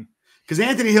 Because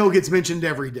Anthony Hill gets mentioned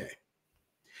every day.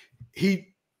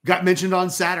 He got mentioned on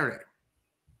Saturday.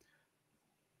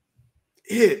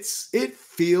 It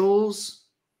feels,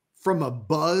 from a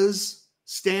buzz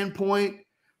standpoint,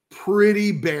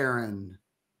 pretty barren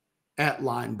at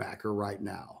linebacker right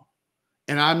now.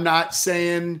 And I'm not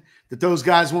saying that those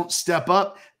guys won't step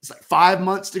up. It's like 5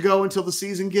 months to go until the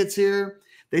season gets here.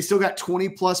 They still got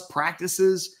 20-plus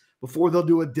practices before they'll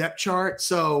do a depth chart.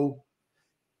 So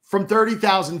from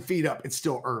 30,000 feet up, it's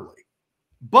still early.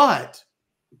 But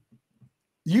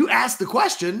you ask the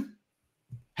question,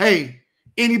 hey,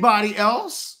 anybody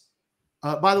else?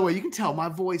 By the way, you can tell my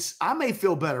voice, I may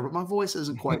feel better, but my voice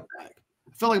isn't quite back.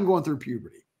 I feel like I'm going through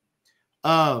puberty.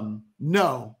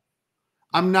 No,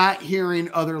 I'm not hearing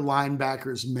other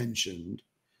linebackers mentioned.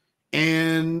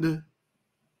 And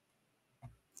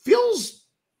feels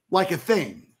like a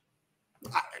thing.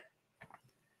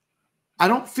 I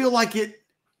don't feel like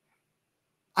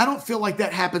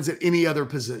that happens at any other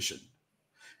position.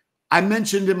 I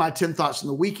mentioned in my 10 thoughts from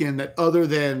the weekend that other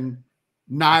than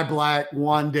Nye Black,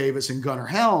 Juan Davis, and Gunnar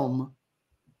Helm,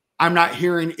 I'm not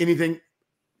hearing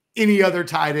any other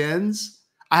tight ends.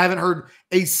 I haven't heard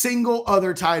a single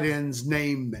other tight end's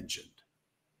name mentioned.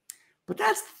 But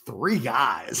that's 3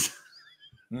 guys.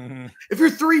 Mm-hmm. If you're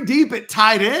 3 deep at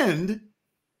tight end,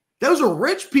 those are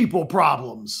rich people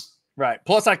problems. Right.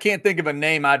 Plus, I can't think of a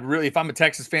name if I'm a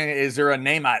Texas fan, is there a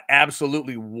name I'd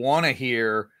absolutely want to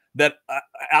hear that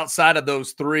outside of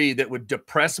those 3 that would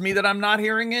depress me that I'm not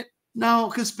hearing it? No,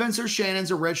 because Spencer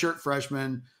Shannon's a redshirt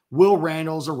freshman. Will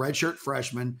Randall's a redshirt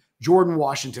freshman. Jordan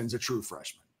Washington's a true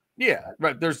freshman. Yeah,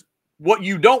 right. There's what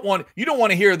you don't want. You don't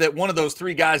want to hear that one of those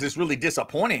 3 guys is really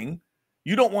disappointing.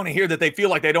 You don't want to hear that they feel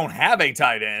like they don't have a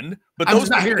tight end. But those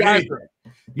not hearing guys anything.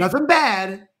 Nothing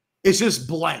bad. It's just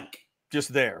blank.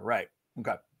 Just there, right?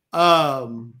 Okay.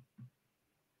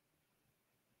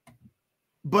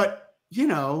 But you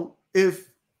know, if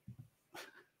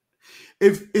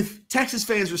Texas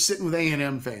fans were sitting with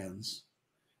A&M fans,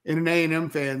 and an A&M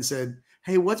fan said,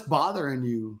 "Hey, what's bothering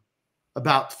you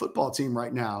about the football team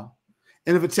right now?"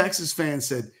 And if a Texas fan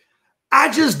said, "I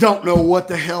just don't know what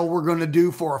the hell we're going to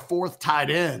do for a 4th tight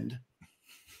end."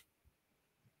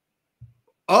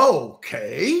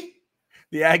 Okay.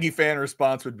 The Aggie fan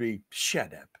response would be,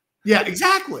 "Shut up." Yeah,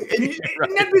 exactly.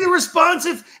 And that'd be the response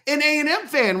if an A&M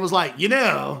fan was like,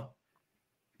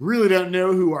 really don't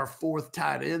know who our 4th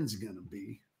tight end's going to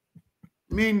be.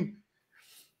 I mean,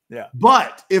 yeah.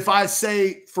 But if I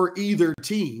say for either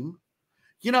team,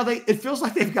 it feels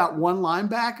like they've got 1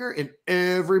 linebacker and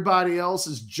everybody else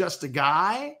is just a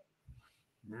guy.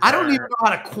 I don't even know how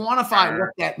to quantify what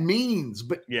that means,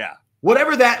 but yeah,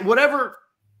 whatever that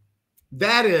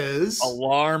is.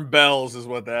 Alarm bells is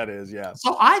what that is. Yeah.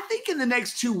 So I think in the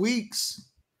next 2 weeks,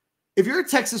 if you're a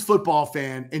Texas football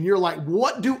fan and you're like,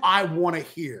 what do I want to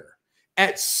hear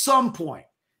at some point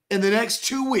in the next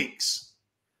 2 weeks?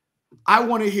 I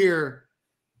want to hear,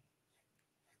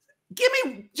 give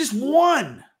me just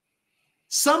 1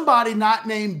 somebody not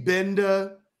named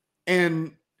Benda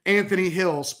and Anthony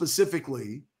Hill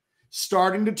specifically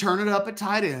starting to turn it up at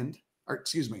tight end, or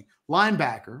excuse me,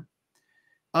 linebacker.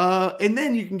 And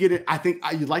then you can get it. I think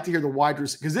you'd like to hear the wide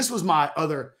receiver, because this was my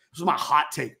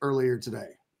hot take earlier today.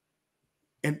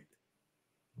 And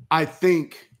I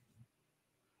think,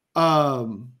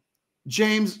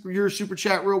 James, your super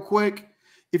chat real quick.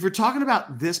 If you're talking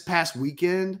about this past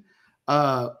weekend,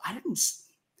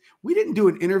 we didn't do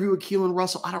an interview with Keelan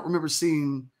Russell. I don't remember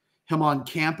seeing him on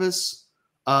campus.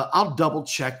 I'll double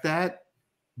check that,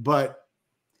 but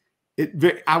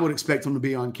I would expect him to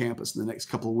be on campus in the next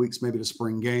couple of weeks, maybe the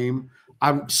spring game.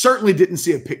 I certainly didn't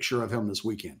see a picture of him this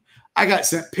weekend. I got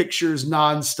sent pictures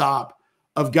nonstop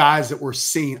of guys that were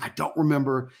seen. I don't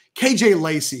remember. KJ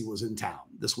Lacey was in town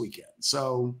this weekend.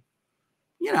 So,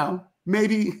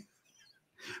 maybe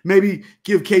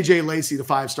give KJ Lacey the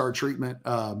 5-star treatment,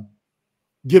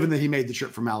 given that he made the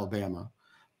trip from Alabama.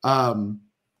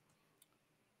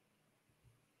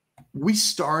 We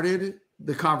started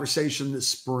the conversation this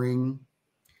spring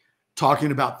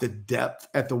talking about the depth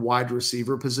at the wide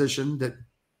receiver position, that,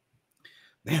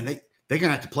 man, they're going to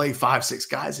have to play 5-6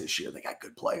 guys this year. They got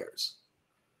good players.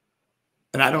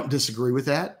 And I don't disagree with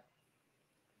that.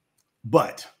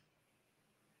 But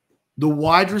the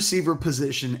wide receiver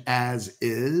position as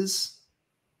is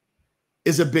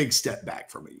a big step back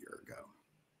from a year ago.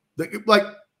 Like,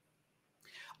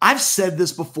 I've said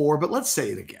this before, but let's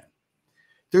say it again.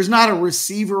 There's not a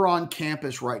receiver on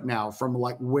campus right now from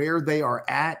like where they are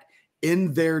at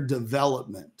in their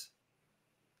development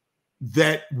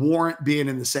that warrant being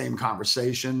in the same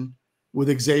conversation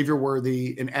with Xavier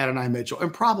Worthy and Adonai Mitchell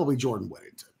and probably Jordan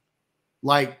Whittington.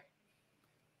 Like,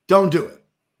 don't do it.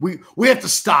 We have to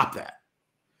stop that.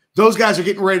 Those guys are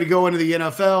getting ready to go into the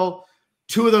NFL.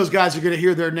 2 of those guys are going to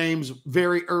hear their names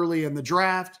very early in the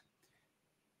draft.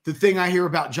 The thing I hear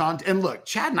about John, and look,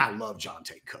 Chad and I love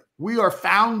Jonte Cook. We are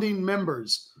founding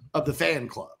members of the fan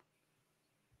club.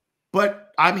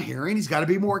 But I'm hearing he's got to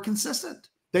be more consistent.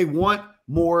 They want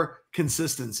more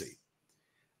consistency.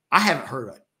 I haven't heard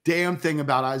a damn thing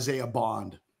about Isaiah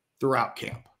Bond throughout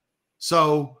camp.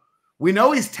 So we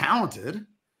know he's talented.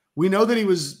 We know that he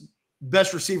was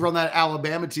best receiver on that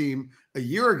Alabama team a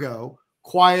year ago.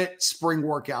 Quiet spring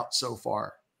workout so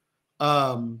far.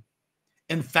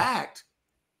 In fact,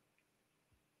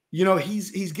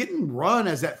 he's getting run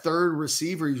as that third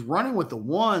receiver. He's running with the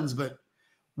ones, but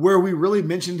where we really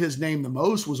mentioned his name the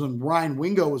most was when Ryan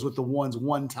Wingo was with the ones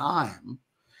one time.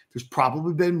 There's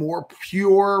probably been more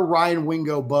pure Ryan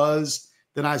Wingo buzz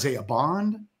than Isaiah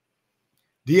Bond.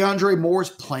 DeAndre Moore's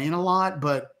playing a lot,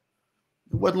 but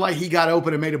it wasn't like he got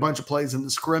open and made a bunch of plays in the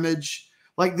scrimmage.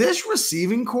 Like, this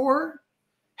receiving core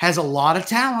has a lot of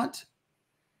talent.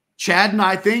 Chad and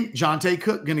I think Jonte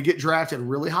Cook going to get drafted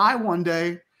really high one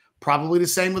day. Probably the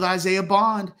same with Isaiah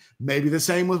Bond. Maybe the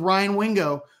same with Ryan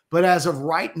Wingo. But as of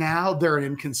right now, they're an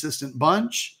inconsistent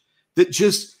bunch that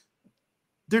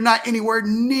they're not anywhere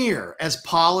near as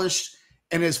polished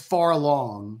and as far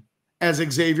along as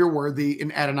Xavier Worthy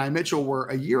and Adonai Mitchell were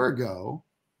a year ago.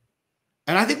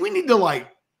 And I think we need to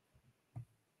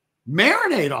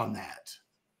marinate on that,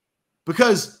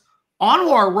 because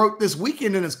Anwar wrote this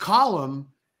weekend in his column,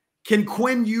 can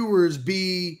Quinn Ewers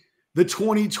be the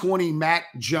 2020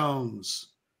 Mac Jones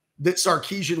that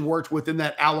Sarkisian worked with in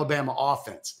that Alabama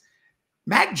offense?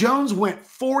 Mac Jones went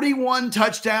 41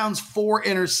 touchdowns, 4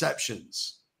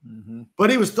 interceptions. Mm-hmm.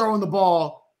 But he was throwing the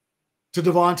ball to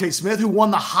Devontae Smith, who won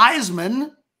the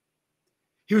Heisman.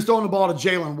 He was throwing the ball to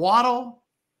Jalen Waddle.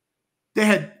 They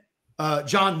had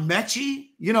John Mechie.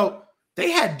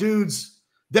 They had dudes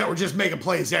that were just making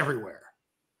plays everywhere.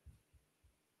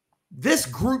 This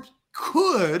group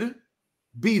could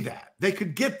be that. They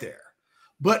could get there,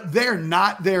 but they're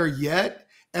not there yet.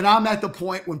 And I'm at the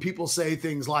point when people say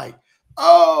things like,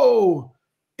 oh,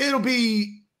 it'll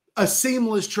be a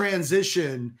seamless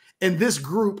transition and this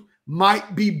group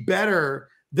might be better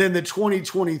than the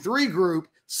 2023 group.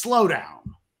 Slow down.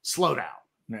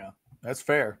 Yeah, that's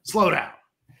fair. Slow down.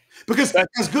 Because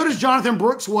as good as Jonathan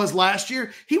Brooks was last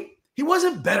year, he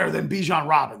wasn't better than Bijan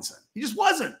Robinson. He just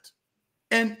wasn't.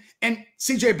 And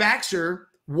CJ Baxter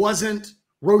wasn't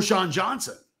Roschon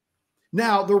Johnson.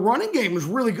 Now, the running game was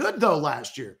really good, though,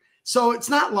 last year. So it's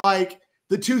not like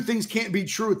the two things can't be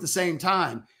true at the same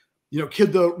time.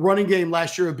 Could the running game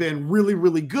last year have been really,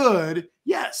 really good?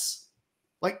 Yes.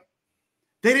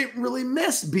 They didn't really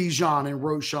miss Bijan and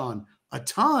Roschon a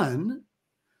ton.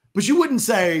 But you wouldn't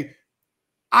say,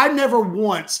 I never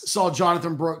once saw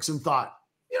Jonathan Brooks and thought,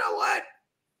 you know what?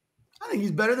 I think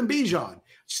he's better than Bijan.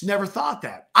 Just never thought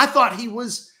that. I thought he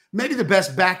was maybe the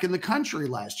best back in the country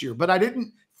last year, but I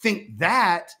didn't think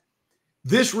that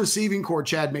this receiving core,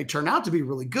 Chad, may turn out to be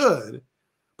really good.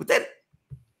 But then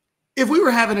if we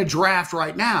were having a draft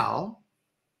right now,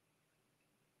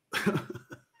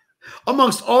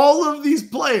 amongst all of these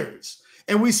players,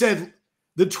 and we said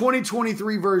the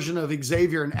 2023 version of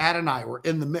Xavier and Adonai were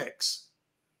in the mix,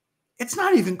 it's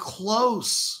not even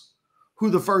close who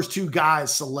the first two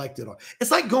guys selected are.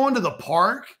 It's like going to the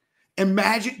park and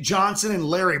Magic Johnson and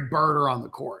Larry Bird are on the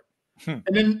court.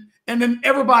 And then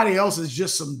everybody else is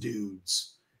just some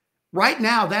dudes. Right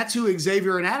now, that's who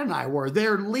Xavier and Adonai were.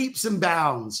 They're leaps and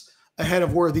bounds ahead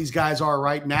of where these guys are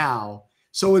right now.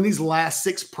 So in these last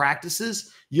 6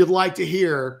 practices, you'd like to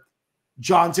hear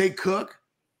Jonte Cook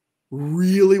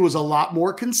really was a lot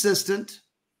more consistent.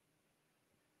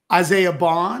 Isaiah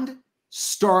Bond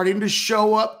starting to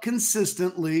show up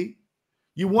consistently.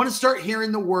 You want to start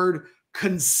hearing the word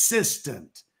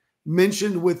consistent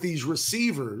mentioned with these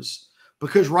receivers,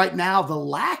 because right now the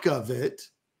lack of it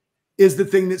is the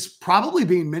thing that's probably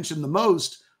being mentioned the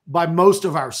most by most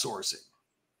of our sourcing.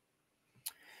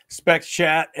 Specs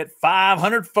chat at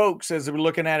 500 folks as we're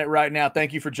looking at it right now.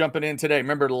 Thank you for jumping in today.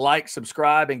 Remember to like,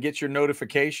 subscribe, and get your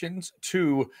notifications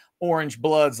to Orange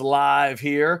Bloods Live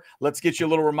here. Let's get you a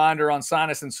little reminder on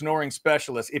sinus and snoring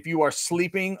specialists. If you are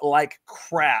sleeping like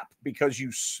crap because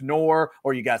you snore,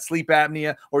 or you got sleep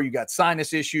apnea, or you got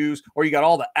sinus issues, or you got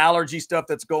all the allergy stuff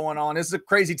that's going on, this is a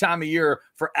crazy time of year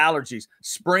for allergies.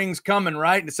 Spring's coming,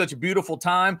 right? And it's such a beautiful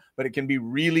time, but it can be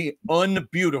really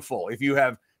unbeautiful if you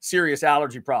have serious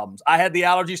allergy problems. I had the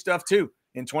allergy stuff too.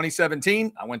 In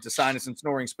 2017, I went to sinus and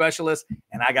snoring specialists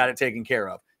and I got it taken care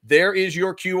of. There is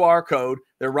your QR code.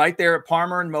 They're right there at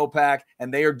Palmer and Mopac,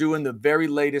 and they are doing the very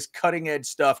latest cutting edge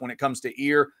stuff when it comes to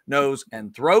ear, nose,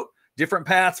 and throat. Different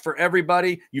paths for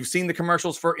everybody. You've seen the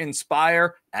commercials for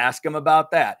Inspire. Ask them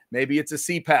about that. Maybe it's a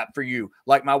CPAP for you,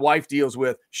 like my wife deals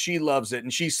with. She loves it,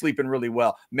 and she's sleeping really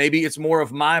well. Maybe it's more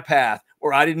of my path,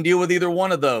 or I didn't deal with either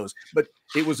one of those, but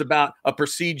it was about a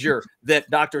procedure that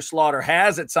Dr. Slaughter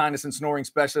has at Sinus and Snoring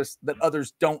Specialists that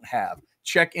others don't have.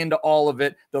 Check into all of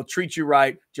it. They'll treat you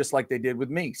right, just like they did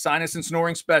with me. Sinus and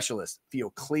Snoring Specialists.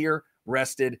 Feel clear,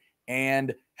 rested,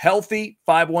 and healthy.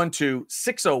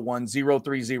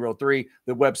 512-601-0303.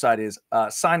 The website is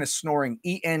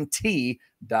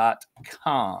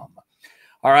sinussnoringent.com.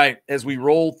 All right, as we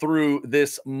roll through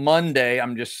this Monday,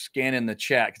 I'm just scanning the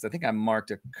chat because I think I marked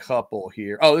a couple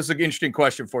here. Oh, this is an interesting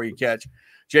question for you, Catch.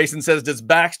 Jason says, does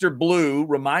Baxter Blue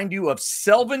remind you of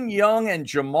Selvin Young and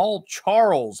Jamal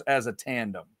Charles as a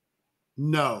tandem?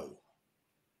 No.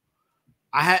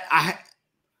 I'm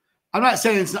not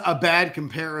saying it's a bad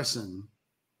comparison,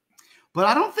 but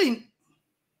I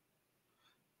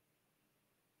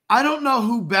don't know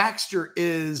who Baxter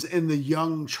is in the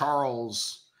young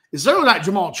Charles. It's certainly not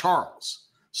Jamal Charles.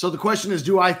 So the question is,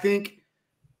 do I think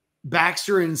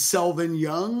Baxter and Selvin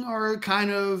Young are kind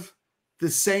of the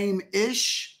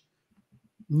same-ish?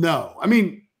 No. I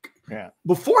mean,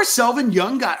 before Selvin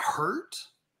Young got hurt,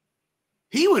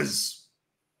 he was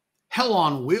hell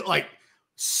on wheel, like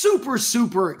super,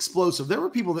 super explosive. There were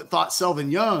people that thought Selvin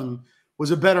Young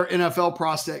was a better NFL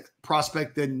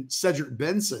prospect than Cedric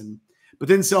Benson. But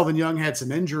then Selvin Young had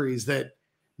some injuries that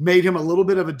made him a little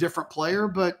bit of a different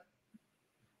player.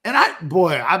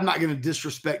 I'm not going to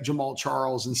disrespect Jamal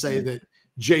Charles and say that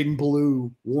Jaden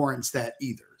Blue warrants that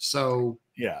either. So,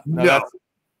 no.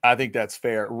 I think that's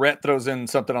fair. Rhett throws in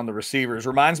something on the receivers.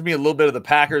 Reminds me a little bit of the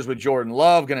Packers with Jordan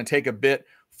Love. Going to take a bit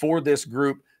for this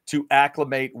group to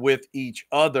acclimate with each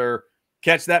other.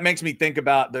 Catch, that makes me think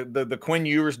about the Quinn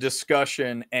Ewers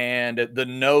discussion and the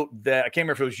note that I can't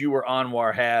remember if it was you or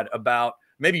Anwar had about,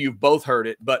 maybe you've both heard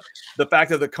it, but the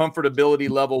fact of the comfortability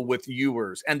level with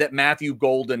Ewers, and that Matthew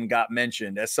Golden got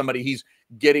mentioned as somebody he's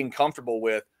getting comfortable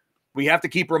with. We have to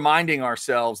keep reminding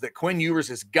ourselves that Quinn Ewers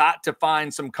has got to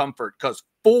find some comfort, because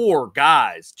 4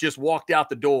 guys just walked out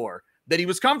the door that he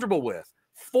was comfortable with.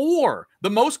 4.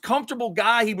 The most comfortable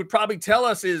guy he would probably tell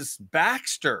us is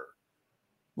Baxter.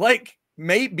 Like,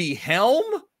 maybe Helm?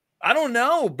 I don't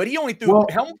know, but he only threw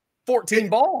Helm 14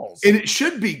 balls. And it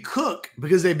should be Cook,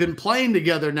 because they've been playing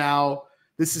together now.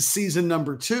 This is season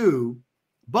number 2.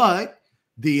 But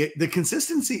the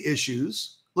consistency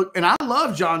issues, look, and I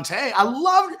love Jonte.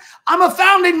 I'm a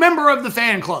founding member of the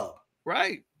fan club.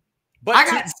 Right. But I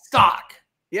got stock.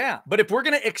 Yeah. But if we're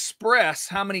going to express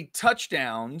how many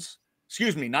touchdowns,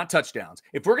 not touchdowns.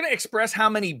 If we're going to express how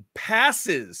many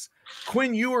passes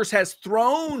Quinn Ewers has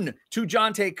thrown to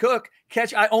Jonte Cook,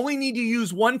 Catch, I only need to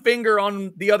use one finger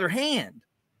on the other hand.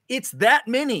 It's that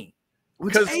many.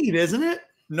 It's 8, isn't it?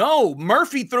 No,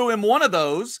 Murphy threw him one of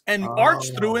those, and Arch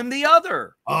threw him the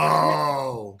other.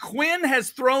 Oh. Quinn has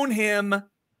thrown him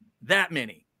that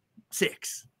many.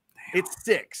 6. It's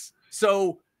 6.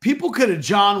 So people could have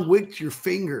John Wicked your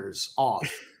fingers off.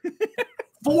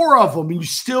 4 of them, and you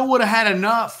still would have had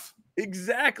enough.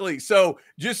 Exactly. So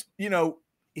just,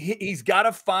 he's got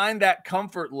to find that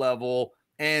comfort level.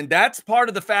 And that's part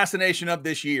of the fascination of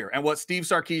this year. And what Steve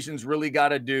Sarkisian's really got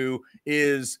to do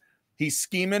is he's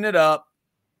scheming it up.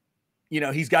 We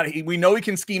know he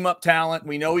can scheme up talent.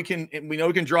 We know he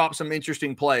can drop some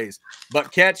interesting plays.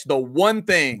 But Catch, the one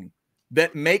thing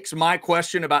that makes my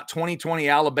question about 2020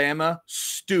 Alabama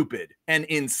stupid and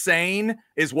insane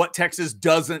is what Texas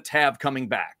doesn't have coming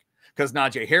back. Because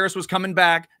Najee Harris was coming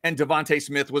back and Devontae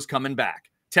Smith was coming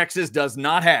back. Texas does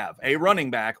not have a running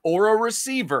back or a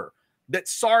receiver that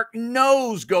Sark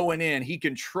knows going in he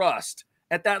can trust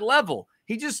at that level.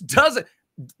 He just doesn't.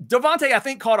 Devontae, I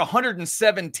think, caught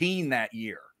 117 that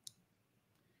year.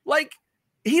 Like,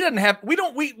 he doesn't have, we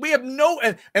have no,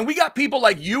 and we got people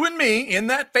like you and me in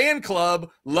that fan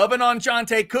club loving on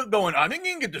Jonte Cook going, I think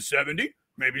he can get to 70,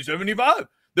 maybe 75.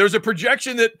 There's a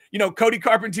projection that, Cody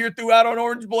Carpentier threw out on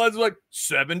Orange Bloods like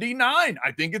 79.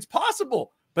 I think it's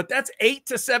possible, but that's 8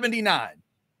 to 79.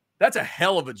 That's a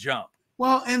hell of a jump.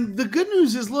 Well, and the good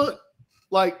news is, look,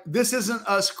 like, this isn't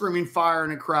us screaming fire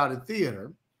in a crowded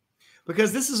theater,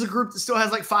 because this is a group that still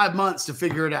has like 5 months to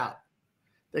figure it out.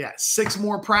 They got 6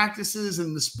 more practices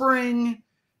in the spring.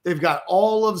 They've got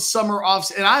all of summer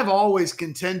off. And I've always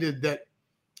contended that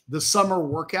the summer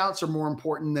workouts are more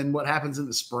important than what happens in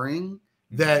the spring.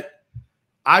 That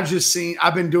I've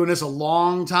been doing this a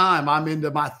long time. I'm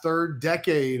into my 3rd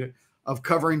decade of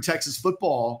covering Texas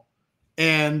football.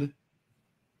 And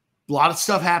a lot of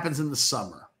stuff happens in the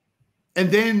summer.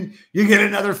 And then you get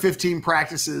another 15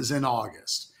 practices in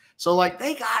August. So, like,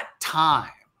 they got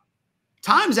time.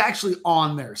 Time's actually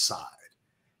on their side.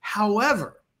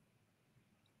 However,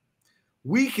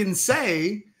 we can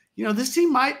say, this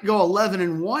team might go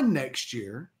 11-1 next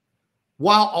year,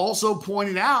 while also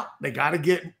pointing out they got to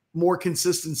get more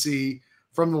consistency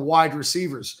from the wide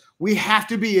receivers. We have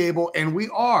to be able, and we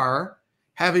are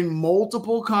having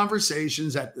multiple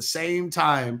conversations at the same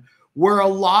time, where a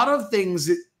lot of things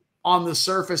that on the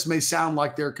surface may sound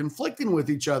like they're conflicting with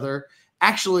each other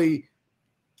actually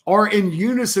are in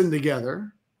unison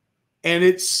together. And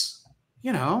it's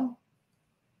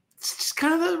just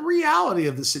kind of the reality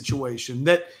of the situation,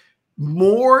 that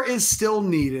more is still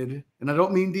needed. And I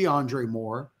don't mean DeAndre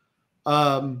Moore.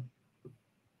 And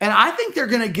I think they're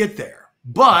going to get there,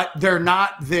 but they're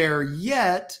not there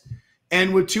yet.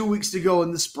 And with 2 weeks to go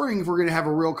in the spring, if we're going to have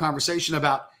a real conversation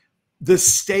about the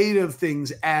state of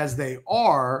things as they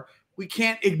are, we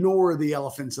can't ignore the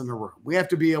elephants in the room. We have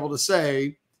to be able to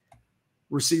say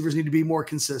receivers need to be more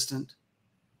consistent.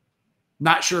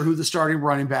 Not sure who the starting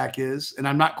running back is, and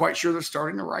I'm not quite sure they're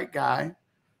starting the right guy.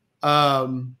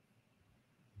 Don't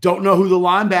know who the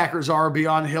linebackers are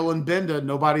beyond Hill and Benda.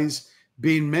 Nobody's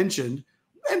being mentioned.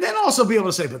 And then also be able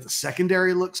to say, but the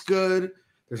secondary looks good.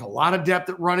 There's a lot of depth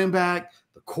at running back.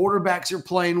 The quarterbacks are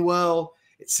playing well.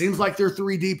 It seems like they're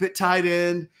 3 deep at tight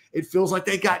end. It feels like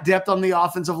they got depth on the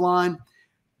offensive line.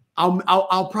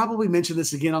 I'll probably mention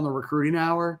this again on the recruiting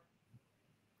hour.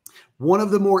 One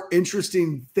of the more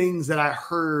interesting things that I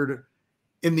heard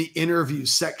in the interview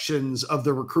sections of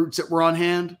the recruits that were on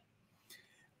hand,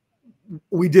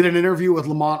 we did an interview with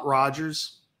Lamont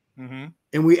Rogers, and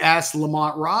we asked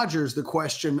Lamont Rogers the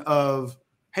question of,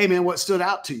 hey, man, what stood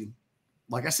out to you?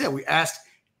 Like I said, we asked,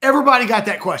 everybody got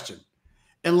that question.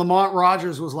 And Lamont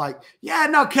Rogers was like, yeah,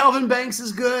 no, Kelvin Banks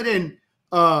is good. And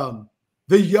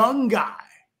the young guy,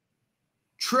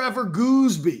 Trevor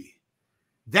Gooseby,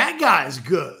 that guy's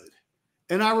good.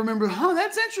 And I remember,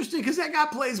 that's interesting, because that guy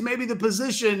plays maybe the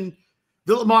position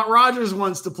that Lamont Rogers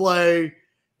wants to play.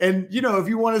 And, if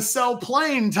you want to sell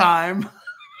playing time,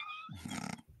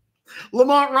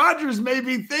 Lamont Rogers may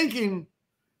be thinking,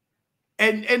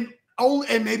 and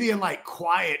maybe in like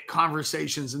quiet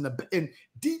conversations and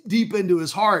deep into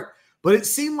his heart, but it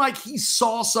seemed like he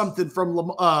saw something from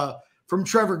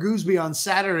Trevor Gooseby on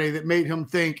Saturday that made him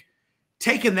think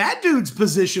taking that dude's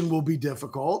position will be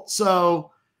difficult.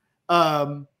 So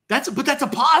that's a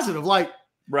positive. Like,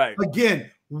 right. Again,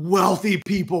 wealthy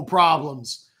people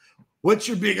problems. What's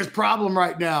your biggest problem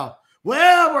right now?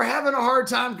 Well, we're having a hard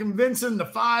time convincing the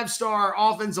 5-star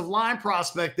offensive line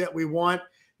prospect that we want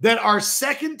that our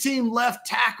second team left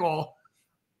tackle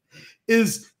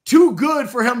is too good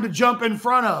for him to jump in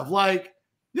front of. Like,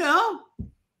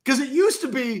 because it used to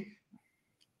be,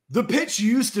 the pitch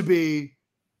used to be,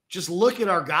 just look at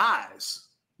our guys.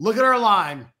 Look at our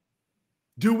line.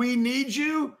 Do we need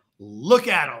you? Look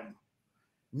at them.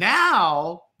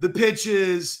 Now the pitch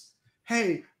is,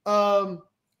 hey,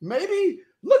 maybe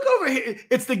Look over here.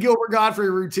 It's the Gilbert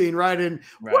Godfrey routine, right? And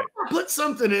Right. what if I put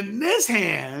something in this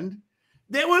hand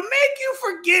that would make you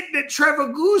forget that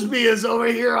Trevor Gooseby is over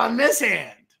here on this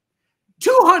hand?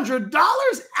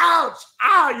 $200? Ouch.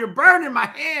 Ow, you're burning my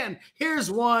hand. Here's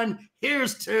one.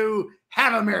 Here's two.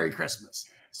 Have a Merry Christmas.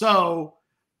 So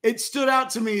it stood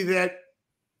out to me that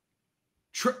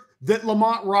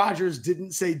Lamont Rogers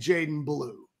didn't say Jaden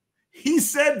Blue. He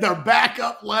said the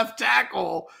backup left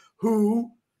tackle, who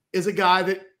is a guy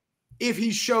that if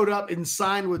he showed up and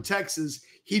signed with Texas,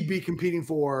 he'd be competing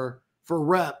for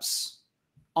reps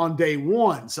on day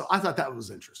one. So I thought that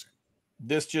was interesting.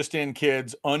 This just in,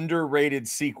 kids, underrated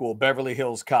sequel, Beverly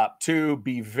Hills Cop 2.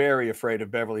 Be very afraid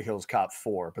of Beverly Hills Cop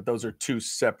 4, but those are two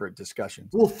separate discussions.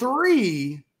 Well,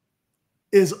 3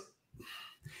 is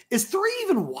 3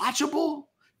 even watchable?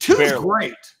 2 is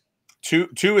great.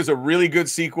 Two is a really good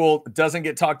sequel. It doesn't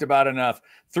get talked about enough.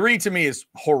 3 to me is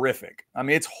horrific. I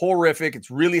mean, it's horrific.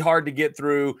 It's really hard to get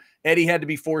through. Eddie had to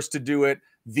be forced to do it.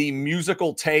 The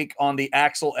musical take on the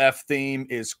Axel F theme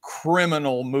is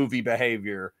criminal movie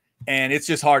behavior, and it's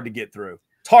just hard to get through.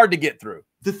 It's hard to get through.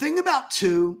 The thing about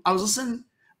 2, I was thinking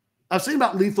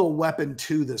about Lethal Weapon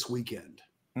 2 this weekend.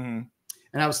 Mm-hmm.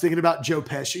 And I was thinking about Joe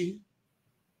Pesci,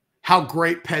 how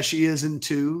great Pesci is in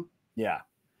 2. Yeah.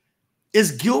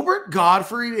 Is Gilbert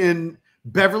Godfrey in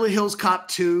Beverly Hills Cop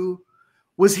 2?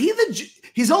 Was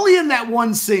he's only in that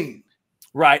one scene.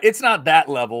 Right. It's not that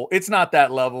level. It's not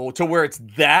that level to where it's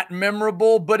that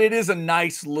memorable, but it is a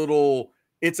nice little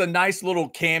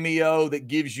cameo that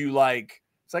gives you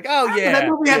it's like, oh yeah. That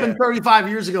movie happened 35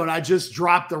 years ago and I just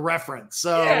dropped the reference.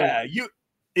 So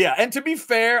yeah. And to be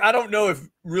fair, I don't know if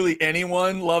really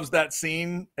anyone loves that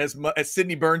scene as much as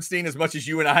Sidney Bernstein as much as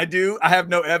you and I do. I have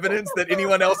no evidence that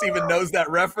anyone else even knows that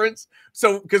reference.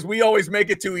 So, because we always make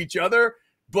it to each other,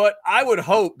 but I would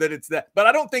hope that it's that. But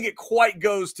I don't think it quite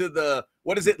goes to the,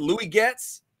 what is it, Louis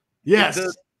Getz? Yes.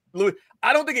 Louis.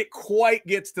 I don't think it quite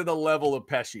gets to the level of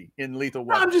Pesci in Lethal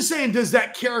Weapon. I'm just saying, does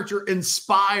that character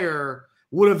inspire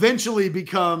what eventually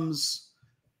becomes,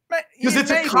 because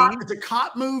it's a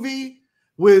cop movie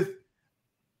with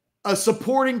a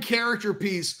supporting character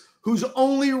piece whose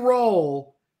only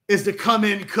role is to come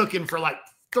in cooking for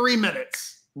 3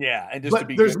 minutes. Yeah, and just to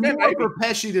be there's more for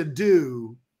Pesci to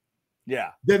do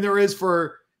than there is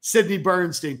for Sidney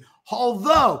Bernstein.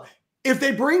 Although, if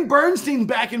they bring Bernstein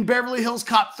back in Beverly Hills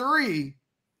Cop 3,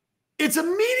 it's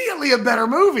immediately a better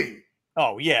movie.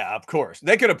 Oh, yeah, of course.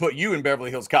 They could have put you in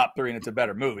Beverly Hills Cop 3 and it's a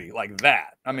better movie like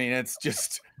that. I mean, it's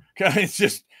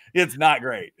not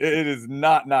great. It is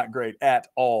not great at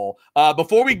all.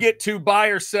 Before we get to buy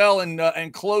or sell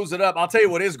and close it up, I'll tell you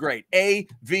what is great.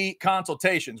 AV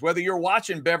consultations. Whether you're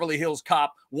watching Beverly Hills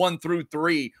Cop 1 through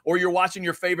 3, or you're watching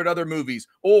your favorite other movies,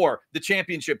 or the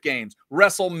championship games,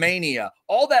 WrestleMania,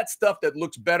 all that stuff that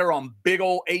looks better on big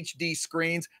old HD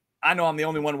screens. I know I'm the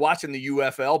only one watching the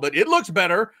UFL, but it looks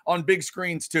better on big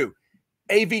screens too.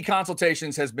 AV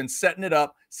Consultations has been setting it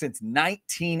up since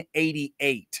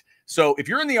 1988. So if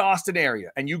you're in the Austin area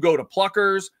and you go to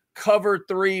Pluckers, Cover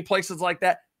 3, places like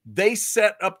that, they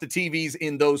set up the TVs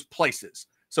in those places.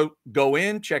 So go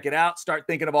in, check it out, start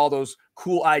thinking of all those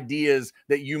cool ideas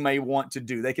that you may want to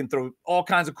do. They can throw all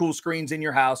kinds of cool screens in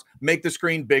your house, make the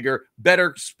screen bigger,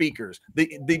 better speakers,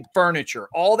 the furniture,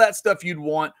 all that stuff you'd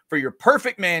want for your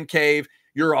perfect man cave.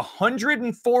 You're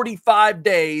 145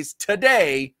 days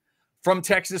today from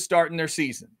Texas starting their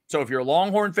season. So if you're a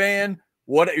Longhorn fan,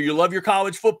 you love your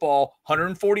college football,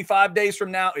 145 days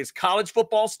from now is college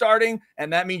football starting,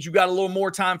 and that means you got a little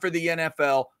more time for the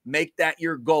NFL. Make that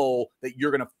your goal, that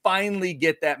you're going to finally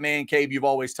get that man cave you've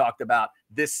always talked about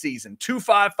this season.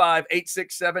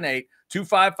 255-8678,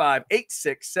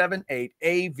 255-8678,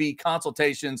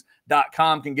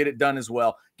 avconsultations.com can get it done as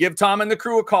well. Give Tom and the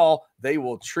crew a call. They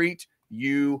will treat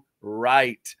you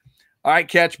right. All right,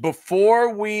 Catch,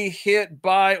 before we hit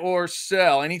buy or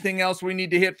sell, anything else we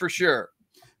need to hit for sure?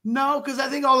 No, because I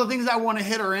think all the things I want to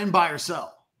hit are in buy or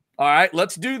sell. All right,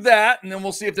 let's do that, and then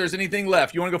we'll see if there's anything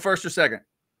left. You want to go first or second?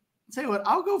 I'll tell you what,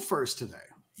 I'll go first today.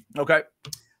 Okay.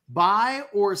 Buy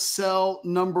or sell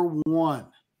number 1.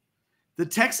 The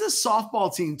Texas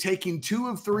softball team taking 2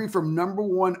 of 3 from number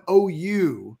 1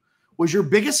 OU was your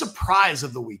biggest surprise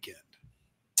of the weekend.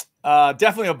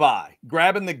 Definitely a buy.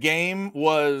 Grabbing the game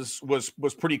was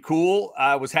pretty cool.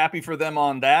 I was happy for them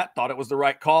on that. Thought it was the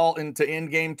right call to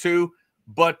end game 2.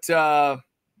 But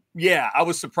yeah, I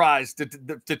was surprised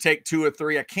to take 2 of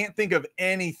 3. I can't think of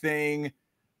anything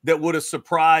that would have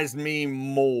surprised me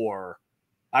more.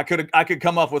 I could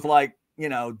come up with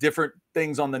different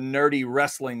things on the nerdy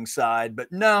wrestling side,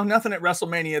 but no, nothing at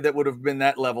WrestleMania that would have been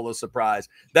that level of surprise.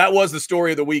 That was the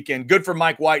story of the weekend. Good for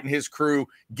Mike White and his crew,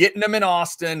 getting them in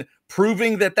Austin,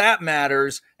 proving that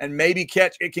matters, and maybe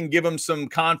it can give them some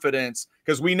confidence,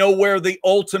 because we know where the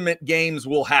ultimate games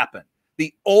will happen.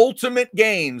 The ultimate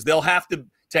games they'll have to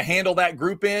handle that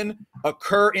group in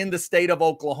occur in the state of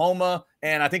Oklahoma,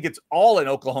 and I think it's all in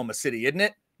Oklahoma City, isn't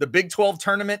it? The Big 12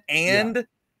 tournament and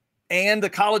the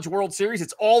College World Series,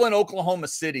 it's all in Oklahoma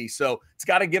City, so it's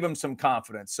got to give them some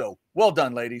confidence. So well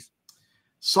done, ladies.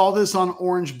 Saw this on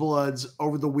Orange Bloods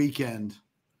over the weekend,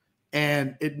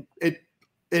 and it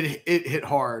hit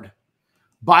hard.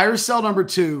 Buy or sell number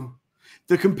 2.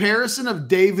 The comparison of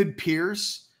David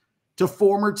Pierce to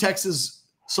former Texas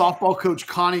softball coach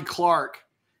Connie Clark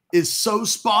is so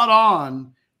spot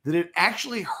on that it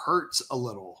actually hurts a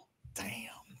little. Damn.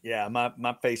 Yeah,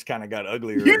 my face kind of got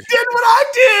uglier. You did what I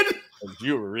did. As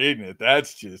you were reading it.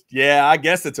 That's just, yeah, I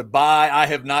guess it's a buy. I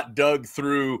have not dug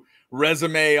through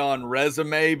resume on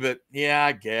resume, but yeah,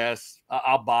 I guess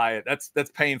I'll buy it.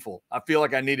 That's painful. I feel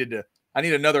like I need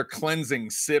another cleansing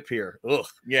sip here. Ugh,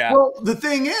 yeah. Well, the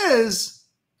thing is,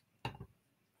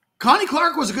 Connie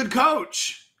Clark was a good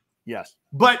coach. Yes.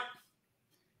 But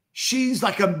she's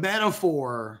like a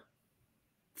metaphor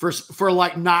for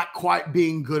like not quite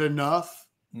being good enough.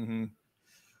 Mm-hmm.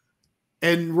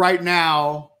 And right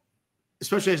now,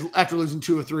 especially after losing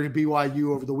 2 or 3 to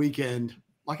BYU over the weekend,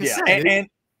 like I said, and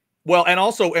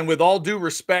with all due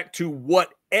respect to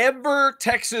whatever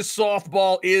Texas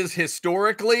softball is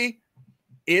historically,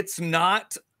 it's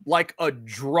not like a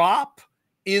drop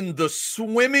in the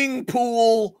swimming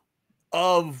pool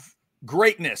of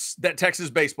greatness that Texas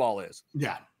baseball is.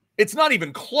 Yeah. It's not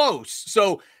even close.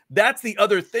 So that's the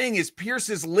other thing, is Pierce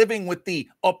is living with the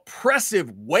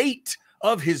oppressive weight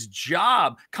of his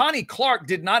job. Connie Clark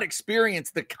did not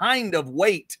experience the kind of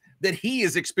weight that he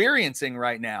is experiencing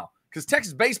right now, because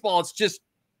Texas baseball,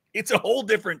 it's a whole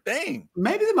different thing.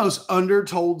 Maybe the most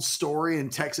undertold story in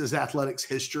Texas athletics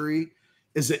history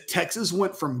is that Texas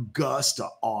went from Gus to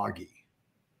Augie.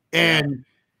 And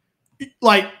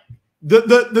like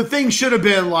the thing should have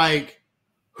been like,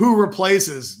 who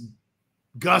replaces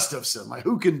Gustafson? Like,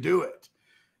 who can do it?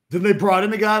 Then they brought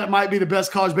in a guy that might be the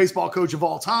best college baseball coach of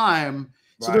all time.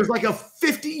 So there's like a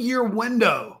 50-year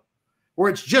window where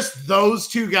it's just those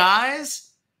 2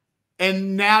 guys.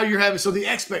 And now so the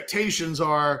expectations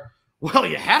are, well,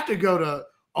 you have to go to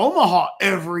Omaha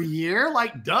every year.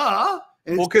 Like, duh.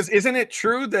 Well, because isn't it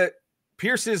true that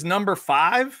Pierce is number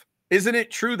 5? Isn't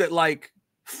it true that like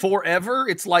forever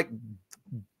it's like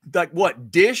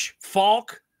what? Dish,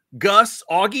 Falk, Gus,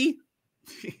 Augie?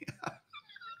 Yeah.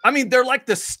 I mean, they're like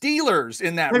the Steelers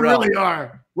in that realm. They really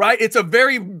are. Right? It's a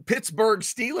very Pittsburgh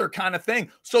Steeler kind of thing.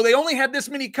 So they only had this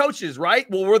many coaches, right?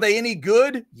 Well, were they any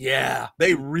good? Yeah,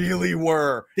 they really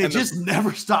were. They just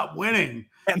never stopped winning.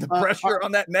 And the pressure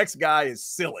on that next guy is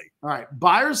silly. All right.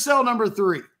 Buy or sell number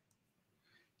 3.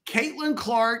 Caitlin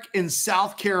Clark in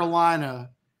South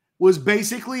Carolina was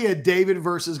basically a David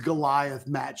versus Goliath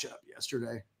matchup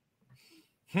yesterday.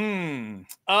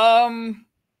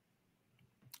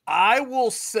 I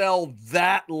will sell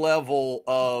that level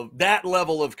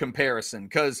of comparison,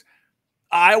 because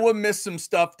Iowa missed some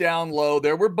stuff down low.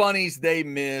 There were bunnies they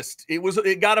missed.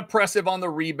 It got oppressive on the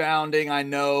rebounding, I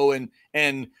know,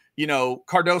 and you know,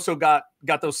 Cardoso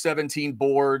got those 17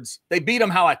 boards. They beat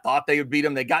them how I thought they would beat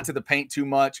them. They got to the paint too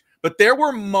much. But there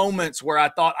were moments where I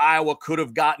thought Iowa could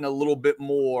have gotten a little bit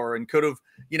more and could have,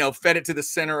 you know, fed it to the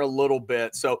center a little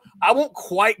bit. So I won't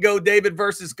quite go David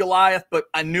versus Goliath, but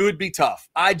I knew it'd be tough.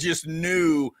 I just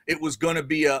knew it was going to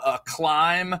be a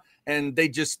climb, and they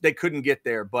couldn't get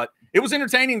there. But it was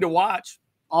entertaining to watch.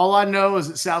 All I know is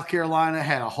that South Carolina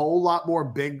had a whole lot more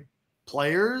big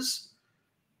players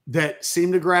that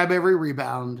seemed to grab every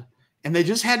rebound, and they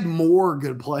just had more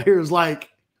good players. Like,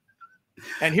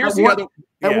 and here's the other.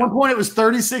 At one point, it was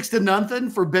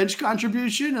 36-0 for bench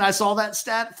contribution, and I saw that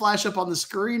stat flash up on the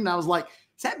screen, and I was like,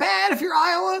 "Is that bad? If you're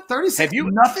Iowa,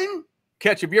 36-0."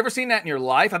 Catch? Have you ever seen that in your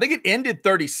life? I think it ended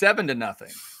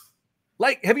 37-0.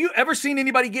 Like, have you ever seen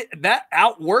anybody get that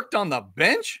outworked on the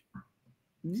bench?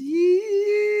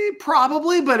 Yeah,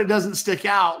 probably, but it doesn't stick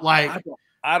out. Like,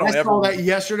 I saw that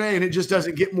yesterday, and it just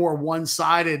doesn't get more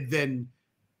one-sided than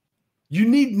you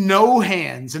need no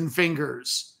hands and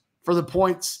fingers for the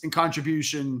points and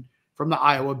contribution from the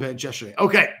Iowa bench yesterday.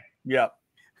 Okay. Yeah.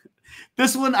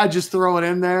 This one, I just throw it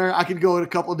in there. I could go in a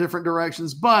couple of different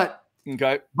directions, but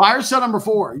okay. Buy or sell number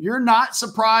 4. You're not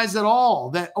surprised at all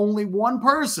that only one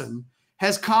person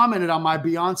has commented on my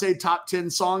Beyonce top 10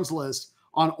 songs list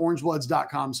on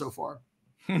orangebloods.com so far.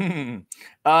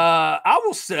 I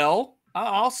will sell.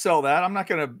 I'll sell that. I'm not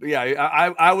going to. Yeah,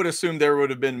 I would assume there would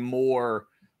have been more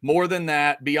than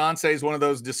that. Beyonce is one of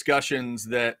those discussions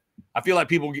that I feel like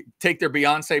people take their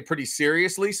Beyonce pretty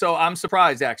seriously. So I'm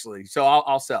surprised, actually. So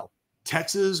I'll sell.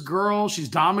 Texas girl. She's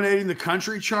dominating the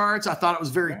country charts. I thought it was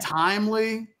very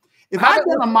timely. If I'd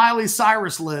done a Miley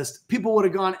Cyrus list, people would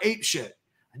have gone ape shit.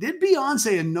 I did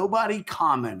Beyonce and nobody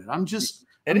commented. I'm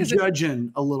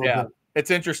judging a little bit. It's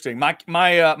interesting.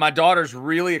 My daughter's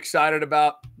really excited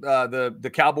about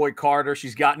the Cowboy Carter.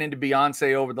 She's gotten into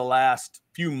Beyonce over the last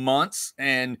few months,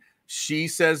 and she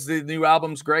says the new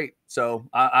album's great. So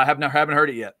I haven't heard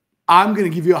it yet. I'm going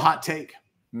to give you a hot take.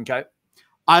 Okay.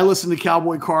 I listened to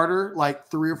Cowboy Carter like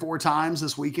 3 or 4 times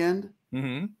this weekend.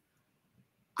 Mm-hmm.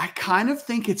 I kind of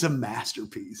think it's a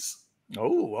masterpiece.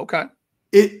 Oh, okay.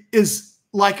 It is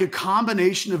like a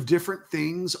combination of different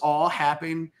things all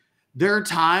happening. There are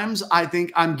times I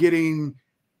think I'm getting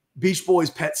Beach Boys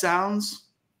Pet Sounds.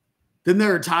 Then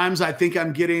there are times I think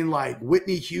I'm getting like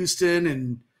Whitney Houston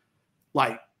and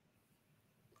like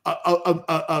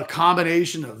a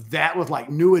combination of that with like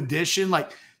New Edition.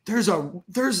 Like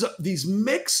there's these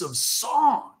mix of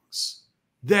songs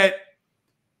that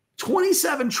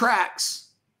 27 tracks,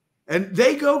 and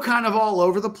they go kind of all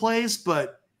over the place,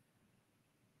 but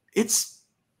it's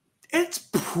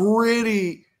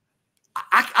pretty.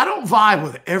 I don't vibe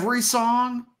with every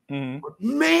song, but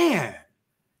man,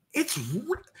 it's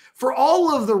for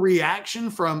all of the reaction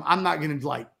from, I'm not going to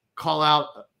like call out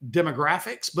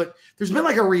demographics, but there's been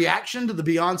like a reaction to the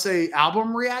Beyonce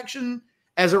album reaction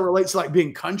as it relates to like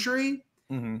being country.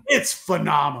 It's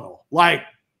phenomenal. Like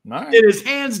it is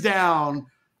hands down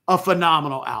a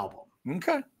phenomenal album.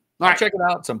 Okay. I'll check it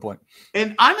out at some point.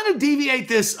 And I'm going to deviate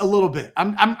this a little bit.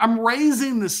 I'm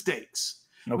raising the stakes.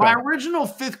 Okay. My original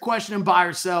 5th question in buy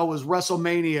or sell was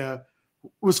WrestleMania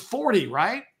was 40,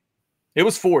 right? It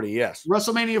was 40, yes.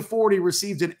 WrestleMania 40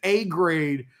 received an A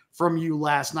grade from you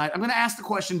last night. I'm going to ask the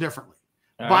question differently.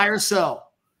 Buy or sell?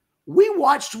 We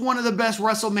watched one of the best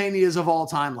WrestleManias of all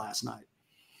time last night.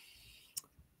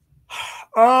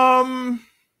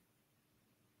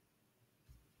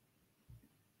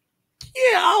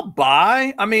 Yeah, I'll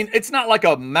buy. I mean, it's not like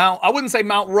I wouldn't say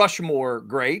Mount Rushmore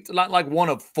great, not like one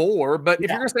of 4, but if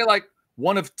you're going to say like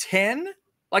one of 10,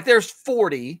 like there's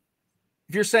 40.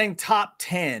 If you're saying top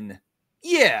 10,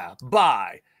 yeah,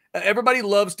 buy. Everybody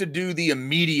loves to do the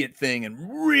immediate thing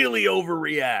and really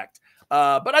overreact.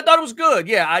 But I thought it was good.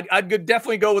 Yeah, I'd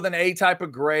definitely go with an A type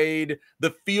of grade.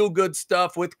 The feel-good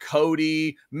stuff with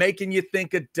Cody, making you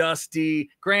think of Dusty,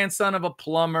 grandson of a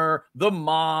plumber, the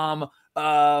mom.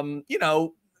 You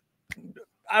know,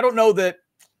 I don't know that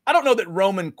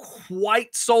Roman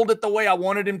quite sold it the way I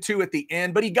wanted him to at the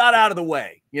end, but he got out of the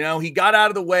way. You know, he got out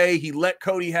of the way. He let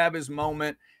Cody have his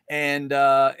moment. And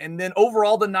then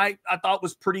overall the night I thought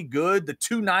was pretty good. The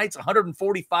 2 nights,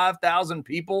 145,000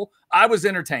 people. I was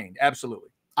entertained. Absolutely.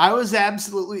 I was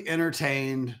absolutely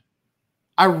entertained.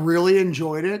 I really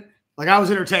enjoyed it. Like I was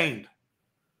entertained.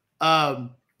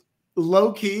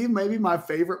 Low key, maybe my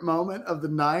favorite moment of the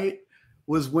night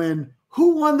was when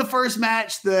who won the first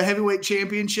match, the heavyweight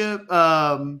championship?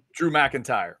 Drew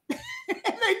McIntyre.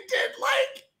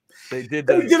 They did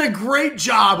a great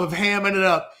job of hamming it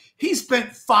up. He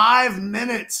spent 5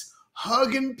 minutes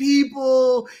hugging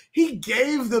people. He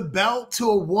gave the belt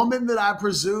to a woman that I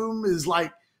presume is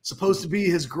like supposed to be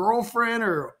his girlfriend,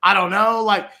 or I don't know.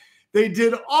 Like they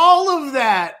did all of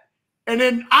that. And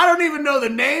then I don't even know the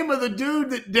name of the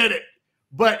dude that did it,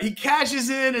 but he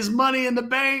cashes in his money in the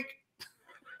bank.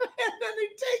 And then he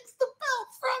takes the belt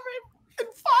from him in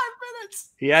 5 minutes.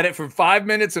 He had it for 5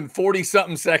 minutes and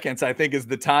 40-something seconds, I think is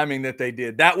the timing that they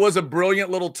did. That was a brilliant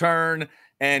little turn,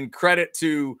 and credit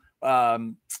to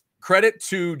Drew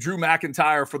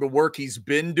McIntyre for the work he's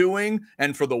been doing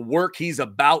and for the work he's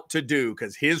about to do,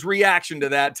 because his reaction to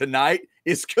that tonight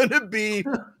is going to be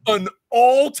an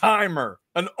all-timer,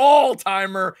 and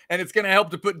it's going to help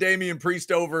to put Damian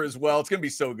Priest over as well. It's going to be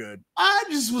so good. I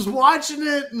just was watching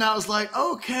it, and I was like,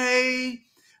 okay.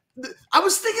 I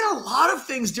was thinking a lot of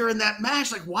things during that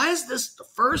match. Like, why is this the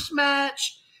first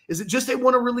match? Is it just they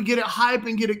want to really get it hype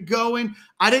and get it going?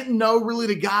 I didn't know really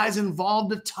the guys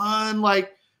involved a ton.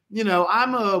 Like, you know,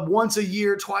 I'm a once a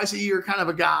year, twice a year kind of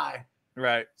a guy.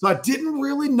 Right. So I didn't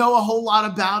really know a whole lot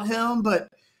about him. But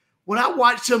when I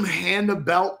watched him hand a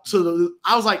belt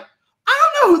I was like, I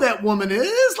don't know who that woman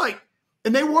is. Like,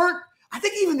 and they weren't, I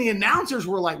think even the announcers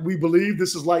were like, we believe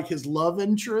this is like his love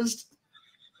interest.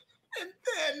 And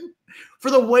then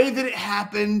for the way that it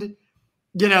happened,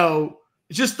 you know,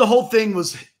 just the whole thing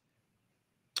was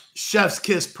chef's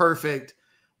kiss perfect.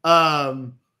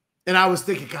 And I was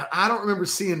thinking, God, I don't remember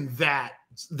seeing that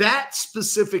That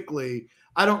specifically,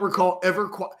 I don't recall ever.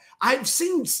 I've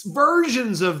seen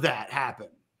versions of that happen,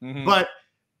 but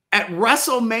at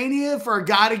WrestleMania, for a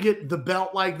guy to get the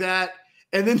belt like that,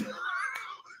 and then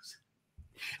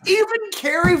even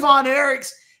Kerry Von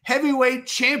Erich's heavyweight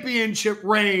championship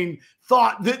reign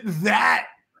thought that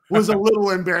was a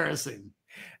little embarrassing.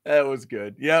 That was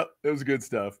good. Yep, it was good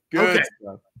stuff. Good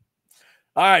stuff.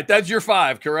 All right, that's your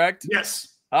 5, correct? Yes.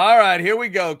 All right, here we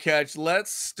go, Catch.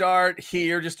 Let's start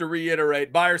here just to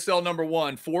reiterate. Buy or sell number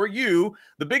 1. For you,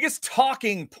 the biggest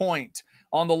talking point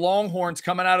on the Longhorns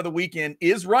coming out of the weekend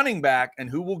is running back, and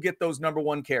who will get those number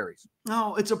 1 carries?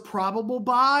 No, it's a probable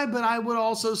buy, but I would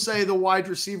also say the wide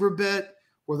receiver bit,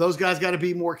 where those guys got to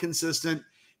be more consistent,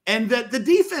 and that the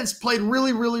defense played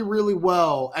really, really, really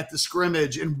well at the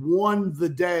scrimmage and won the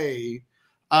day,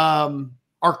 are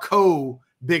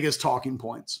biggest talking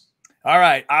points. All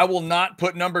right, I will not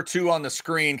put number 2 on the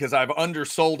screen because I've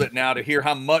undersold it now to hear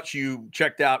how much you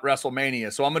checked out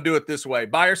WrestleMania. So I'm going to do it this way.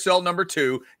 Buy or sell number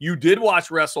 2. You did watch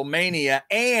WrestleMania,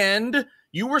 and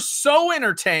you were so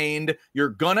entertained, you're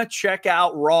going to check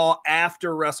out Raw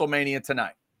after WrestleMania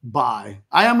tonight. Buy.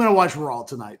 I am going to watch Raw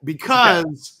tonight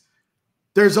because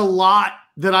there's a lot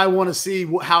that I want to see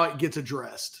how it gets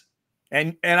addressed.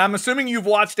 And I'm assuming you've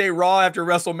watched a Raw after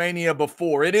WrestleMania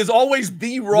before. It is always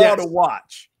the Raw to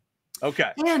watch.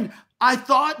 Okay. And I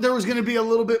thought there was going to be a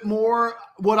little bit more.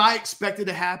 What I expected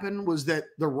to happen was that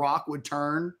The Rock would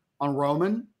turn on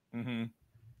Roman.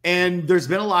 And there's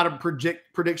been a lot of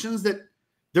predictions that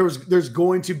there's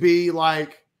going to be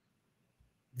like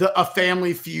a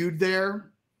family feud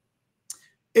there.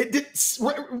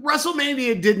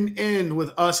 WrestleMania didn't end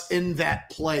with us in that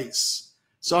place.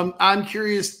 So I'm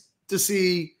curious to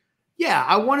see. Yeah,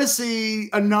 I want to see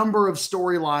a number of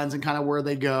storylines and kind of where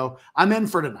they go. I'm in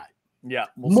for tonight. Yeah.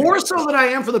 More so than I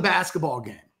am for the basketball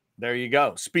game. There you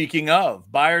go. Speaking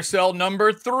of, buy or sell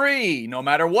number 3. No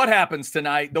matter what happens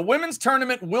tonight, the women's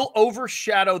tournament will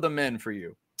overshadow the men for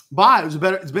you. Buy.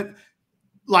 It's been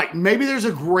like maybe there's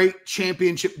a great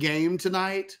championship game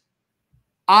tonight.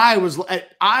 I was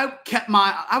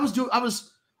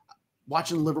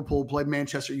watching Liverpool play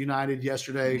Manchester United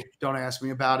yesterday. Don't ask me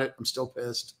about it. I'm still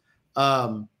pissed.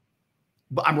 But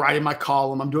I'm writing my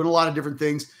column. I'm doing a lot of different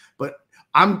things. But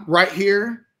I'm right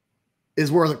here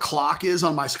is where the clock is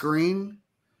on my screen.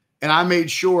 And I made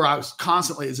sure I was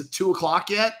constantly, is it 2 o'clock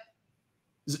yet?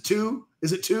 Is it 2?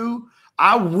 Is it 2?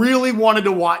 I really wanted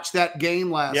to watch that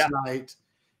game last night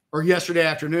or yesterday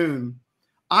afternoon.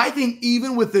 I think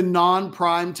even with the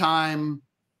non-prime time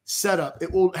setup, it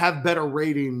will have better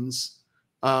ratings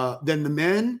than the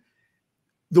men.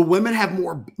 The women have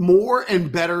more and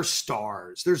better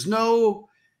stars. There's no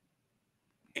 –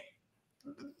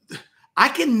 I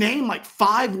can name like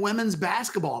 5 women's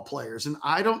basketball players, and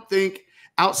I don't think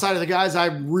outside of the guys I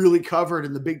really covered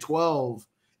in the Big 12,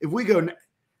 if we go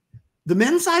 – the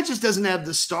men's side just doesn't have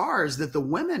the stars that the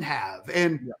women have.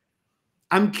 And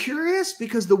I'm curious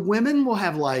because the women will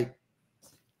have like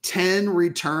 10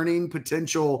 returning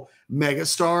potential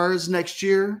megastars next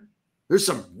year. There's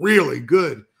some really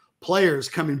good players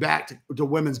coming back to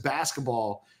women's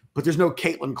basketball, but there's no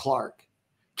Caitlin Clark.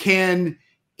 Can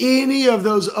any of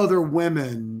those other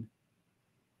women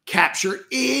capture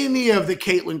any of the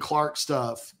Caitlin Clark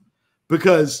stuff?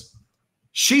 Because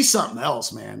she's something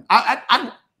else, man.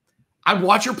 I'd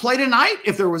watch her play tonight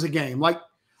if there was a game. Like,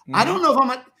 I don't know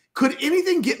if could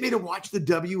anything get me to watch the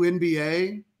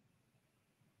WNBA?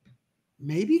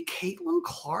 Maybe Caitlin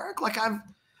Clark. Like I've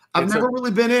never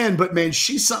really been in, but man,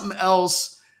 she's something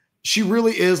else. She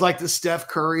really is like the Steph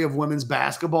Curry of women's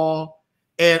basketball.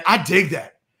 And I dig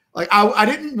that. Like I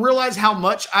didn't realize how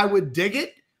much I would dig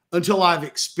it until I've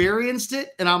experienced it.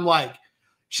 And I'm like,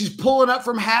 she's pulling up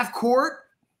from half court.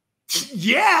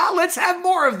 Yeah, let's have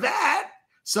more of that.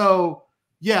 So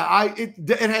yeah,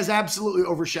 it has absolutely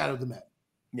overshadowed the men.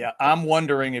 Yeah, I'm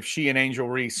wondering if she and Angel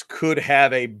Reese could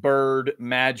have a Bird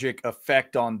Magic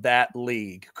effect on that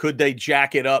league. Could they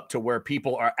jack it up to where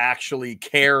people are actually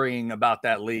caring about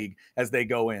that league as they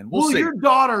go in? We'll see. Your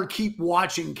daughter keep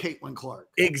watching Caitlin Clark?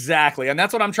 Exactly, and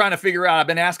that's what I'm trying to figure out. I've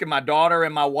been asking my daughter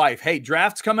and my wife, hey,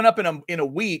 draft's coming up in a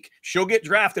week. She'll get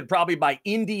drafted probably by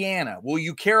Indiana. Will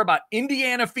you care about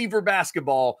Indiana Fever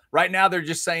basketball? Right now they're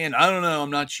just saying, I don't know, I'm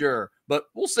not sure. But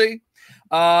we'll see.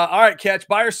 All right, Catch.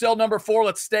 Buy or sell number 4.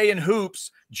 Let's stay in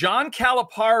hoops. John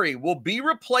Calipari will be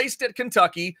replaced at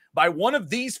Kentucky by one of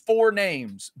these 4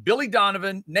 names: Billy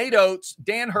Donovan, Nate Oates,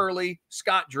 Dan Hurley,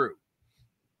 Scott Drew.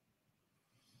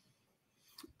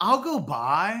 I'll go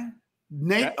by.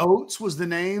 Nate Oates was the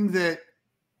name that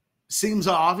seems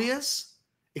obvious,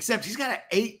 except he's got an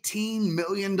 $18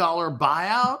 million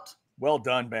buyout. Well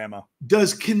done, Bama.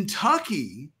 Does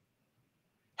Kentucky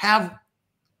have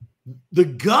the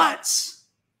guts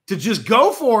to just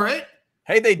go for it?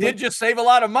 Hey, they did just save a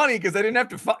lot of money because they didn't have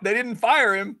to. They didn't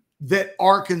fire him. That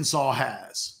Arkansas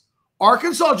has.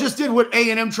 Arkansas just did what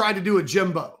A&M tried to do with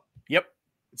Jimbo. Yep.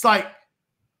 It's like,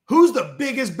 who's the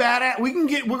biggest badass? We're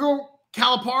going.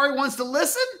 Calipari wants to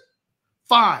listen.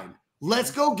 Fine,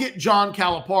 let's go get John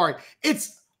Calipari.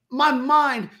 My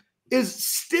mind is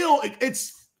still.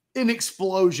 It's in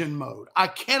explosion mode. I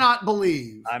cannot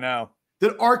believe. I know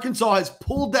that Arkansas has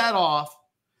pulled that off.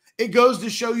 It goes to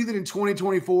show you that in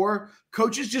 2024,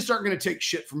 coaches just aren't going to take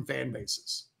shit from fan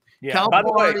bases. Yeah. Calipari, By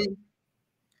the way,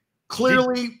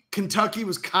 clearly Kentucky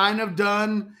was kind of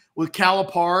done with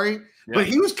Calipari, but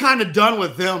he was kind of done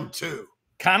with them too.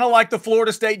 Kind of like the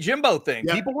Florida State Jimbo thing.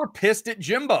 Yep. People were pissed at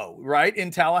Jimbo, right,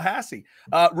 in Tallahassee.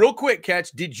 Real quick,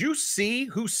 Catch, did you see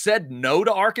who said no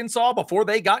to Arkansas before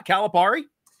they got Calipari?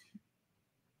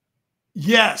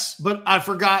 Yes, but I've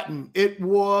forgotten. It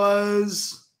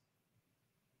was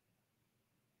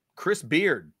Chris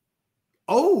Beard.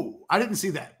 Oh, I didn't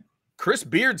see that. Chris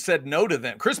Beard said no to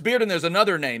them. Chris Beard, and there's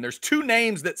another name. There's two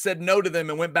names that said no to them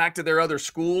and went back to their other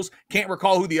schools. Can't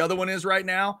recall who the other one is right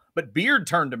now, but Beard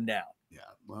turned them down. Yeah,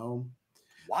 well,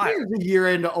 why? Here's the year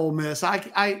into Ole Miss.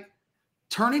 I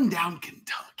turning down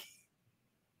Kentucky.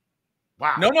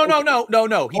 Wow.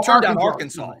 No. He turned down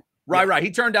Arkansas. Right. He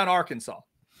turned down Arkansas.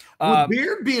 Would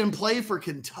Beard be in play for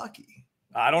Kentucky?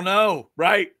 I don't know,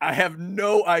 right? I have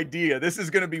no idea. This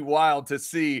is going to be wild to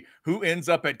see who ends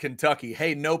up at Kentucky.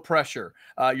 Hey, no pressure.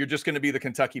 You're just going to be the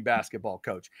Kentucky basketball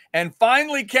coach. And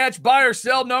finally, Catch, buy or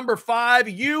sell number 5.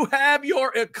 You have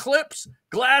your Eclipse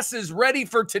glasses ready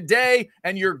for today,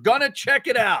 and you're going to check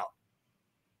it out.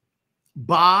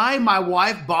 My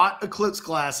wife bought Eclipse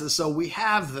glasses, so we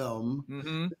have them.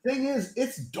 Mm-hmm. The thing is,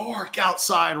 it's dark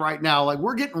outside right now. Like,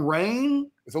 we're getting rain.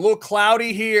 It's a little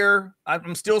cloudy here.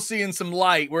 I'm still seeing some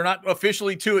light. We're not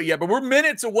officially to it yet, but we're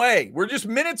minutes away. We're just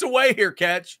minutes away here,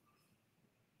 Catch.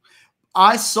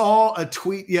 I saw a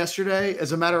tweet yesterday.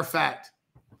 As a matter of fact,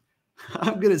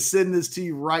 I'm going to send this to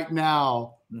you right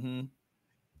now. Mm-hmm.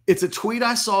 It's a tweet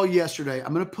I saw yesterday.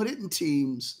 I'm going to put it in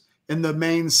Teams in the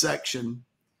main section.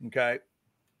 Okay.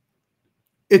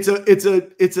 It's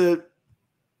a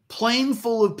plane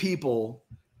full of people.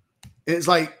 It's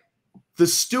like the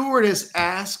stewardess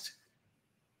asked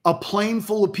a plane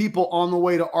full of people on the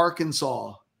way to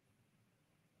Arkansas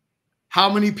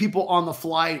how many people on the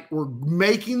flight were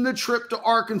making the trip to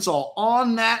Arkansas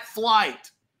on that flight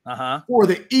for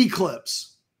the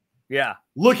Eclipse. Yeah.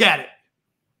 Look at it.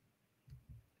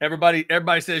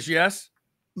 Everybody says yes.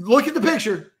 Look at the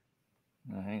picture.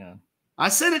 Oh, hang on. I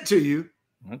sent it to you.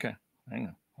 Okay. Hang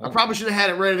on. I probably should have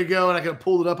had it ready to go, and I could have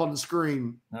pulled it up on the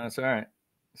screen. No, it's all right.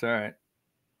 It's all right.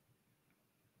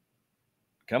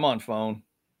 Come on, phone.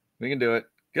 We can do it.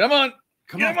 Come on.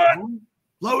 Come on.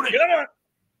 Load it.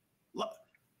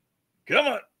 Come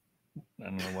on. I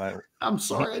don't know why. I'm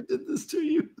sorry I did this to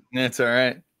you. It's all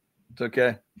right. It's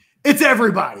okay. It's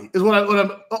everybody is what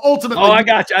I'm ultimately. Oh, I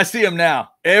got you. I see them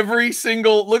now.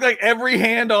 Look like every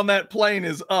hand on that plane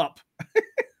is up.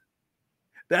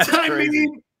 That's crazy.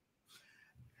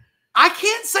 I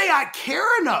can't say I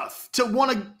care enough to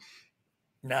want to.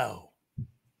 No.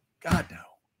 God, no.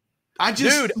 I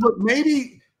just, look,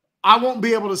 maybe I won't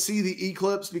be able to see the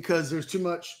eclipse because there's too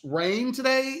much rain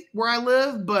today where I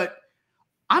live, but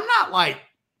I'm not like,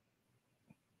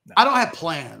 I don't have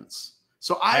plans.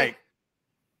 So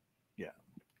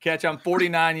Catch, I'm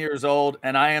 49 years old,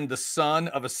 and I am the son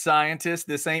of a scientist.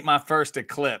 This ain't my first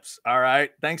eclipse, all right?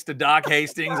 Thanks to Doc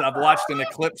Hastings, I've watched an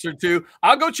eclipse or two.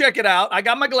 I'll go check it out. I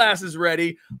got my glasses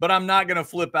ready, but I'm not going to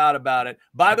flip out about it.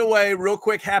 By the way, real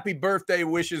quick, happy birthday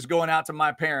wishes going out to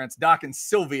my parents. Doc and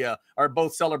Sylvia are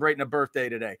both celebrating a birthday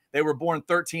today. They were born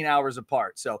 13 hours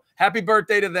apart, so happy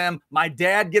birthday to them. My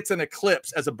dad gets an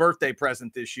eclipse as a birthday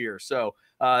present this year, so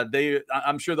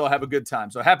I'm sure they'll have a good time.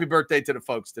 So happy birthday to the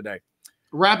folks today.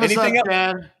 Wrap us up,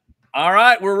 Dad. All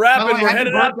right, we're wrapping. We're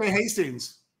headed out.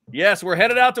 Hastings. Yes, we're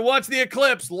headed out to watch the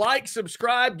eclipse. Like,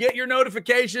 subscribe, get your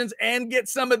notifications, and get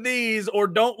some of these, or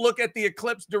don't look at the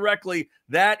eclipse directly.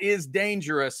 That is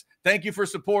dangerous. Thank you for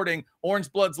supporting Orange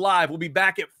Bloods Live. We'll be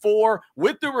back at 4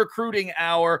 with the recruiting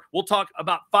hour. We'll talk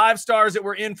about 5 stars that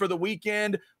we're in for the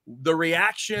weekend, the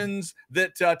reactions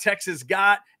that Texas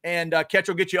got, and Ketch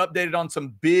will get you updated on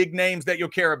some big names that you'll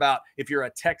care about if you're a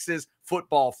Texas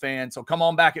football fan. So come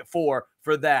on back at 4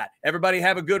 for that. Everybody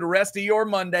have a good rest of your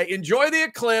Monday. Enjoy the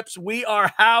eclipse. We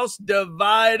are house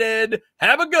divided.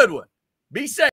 Have a good one. Be safe.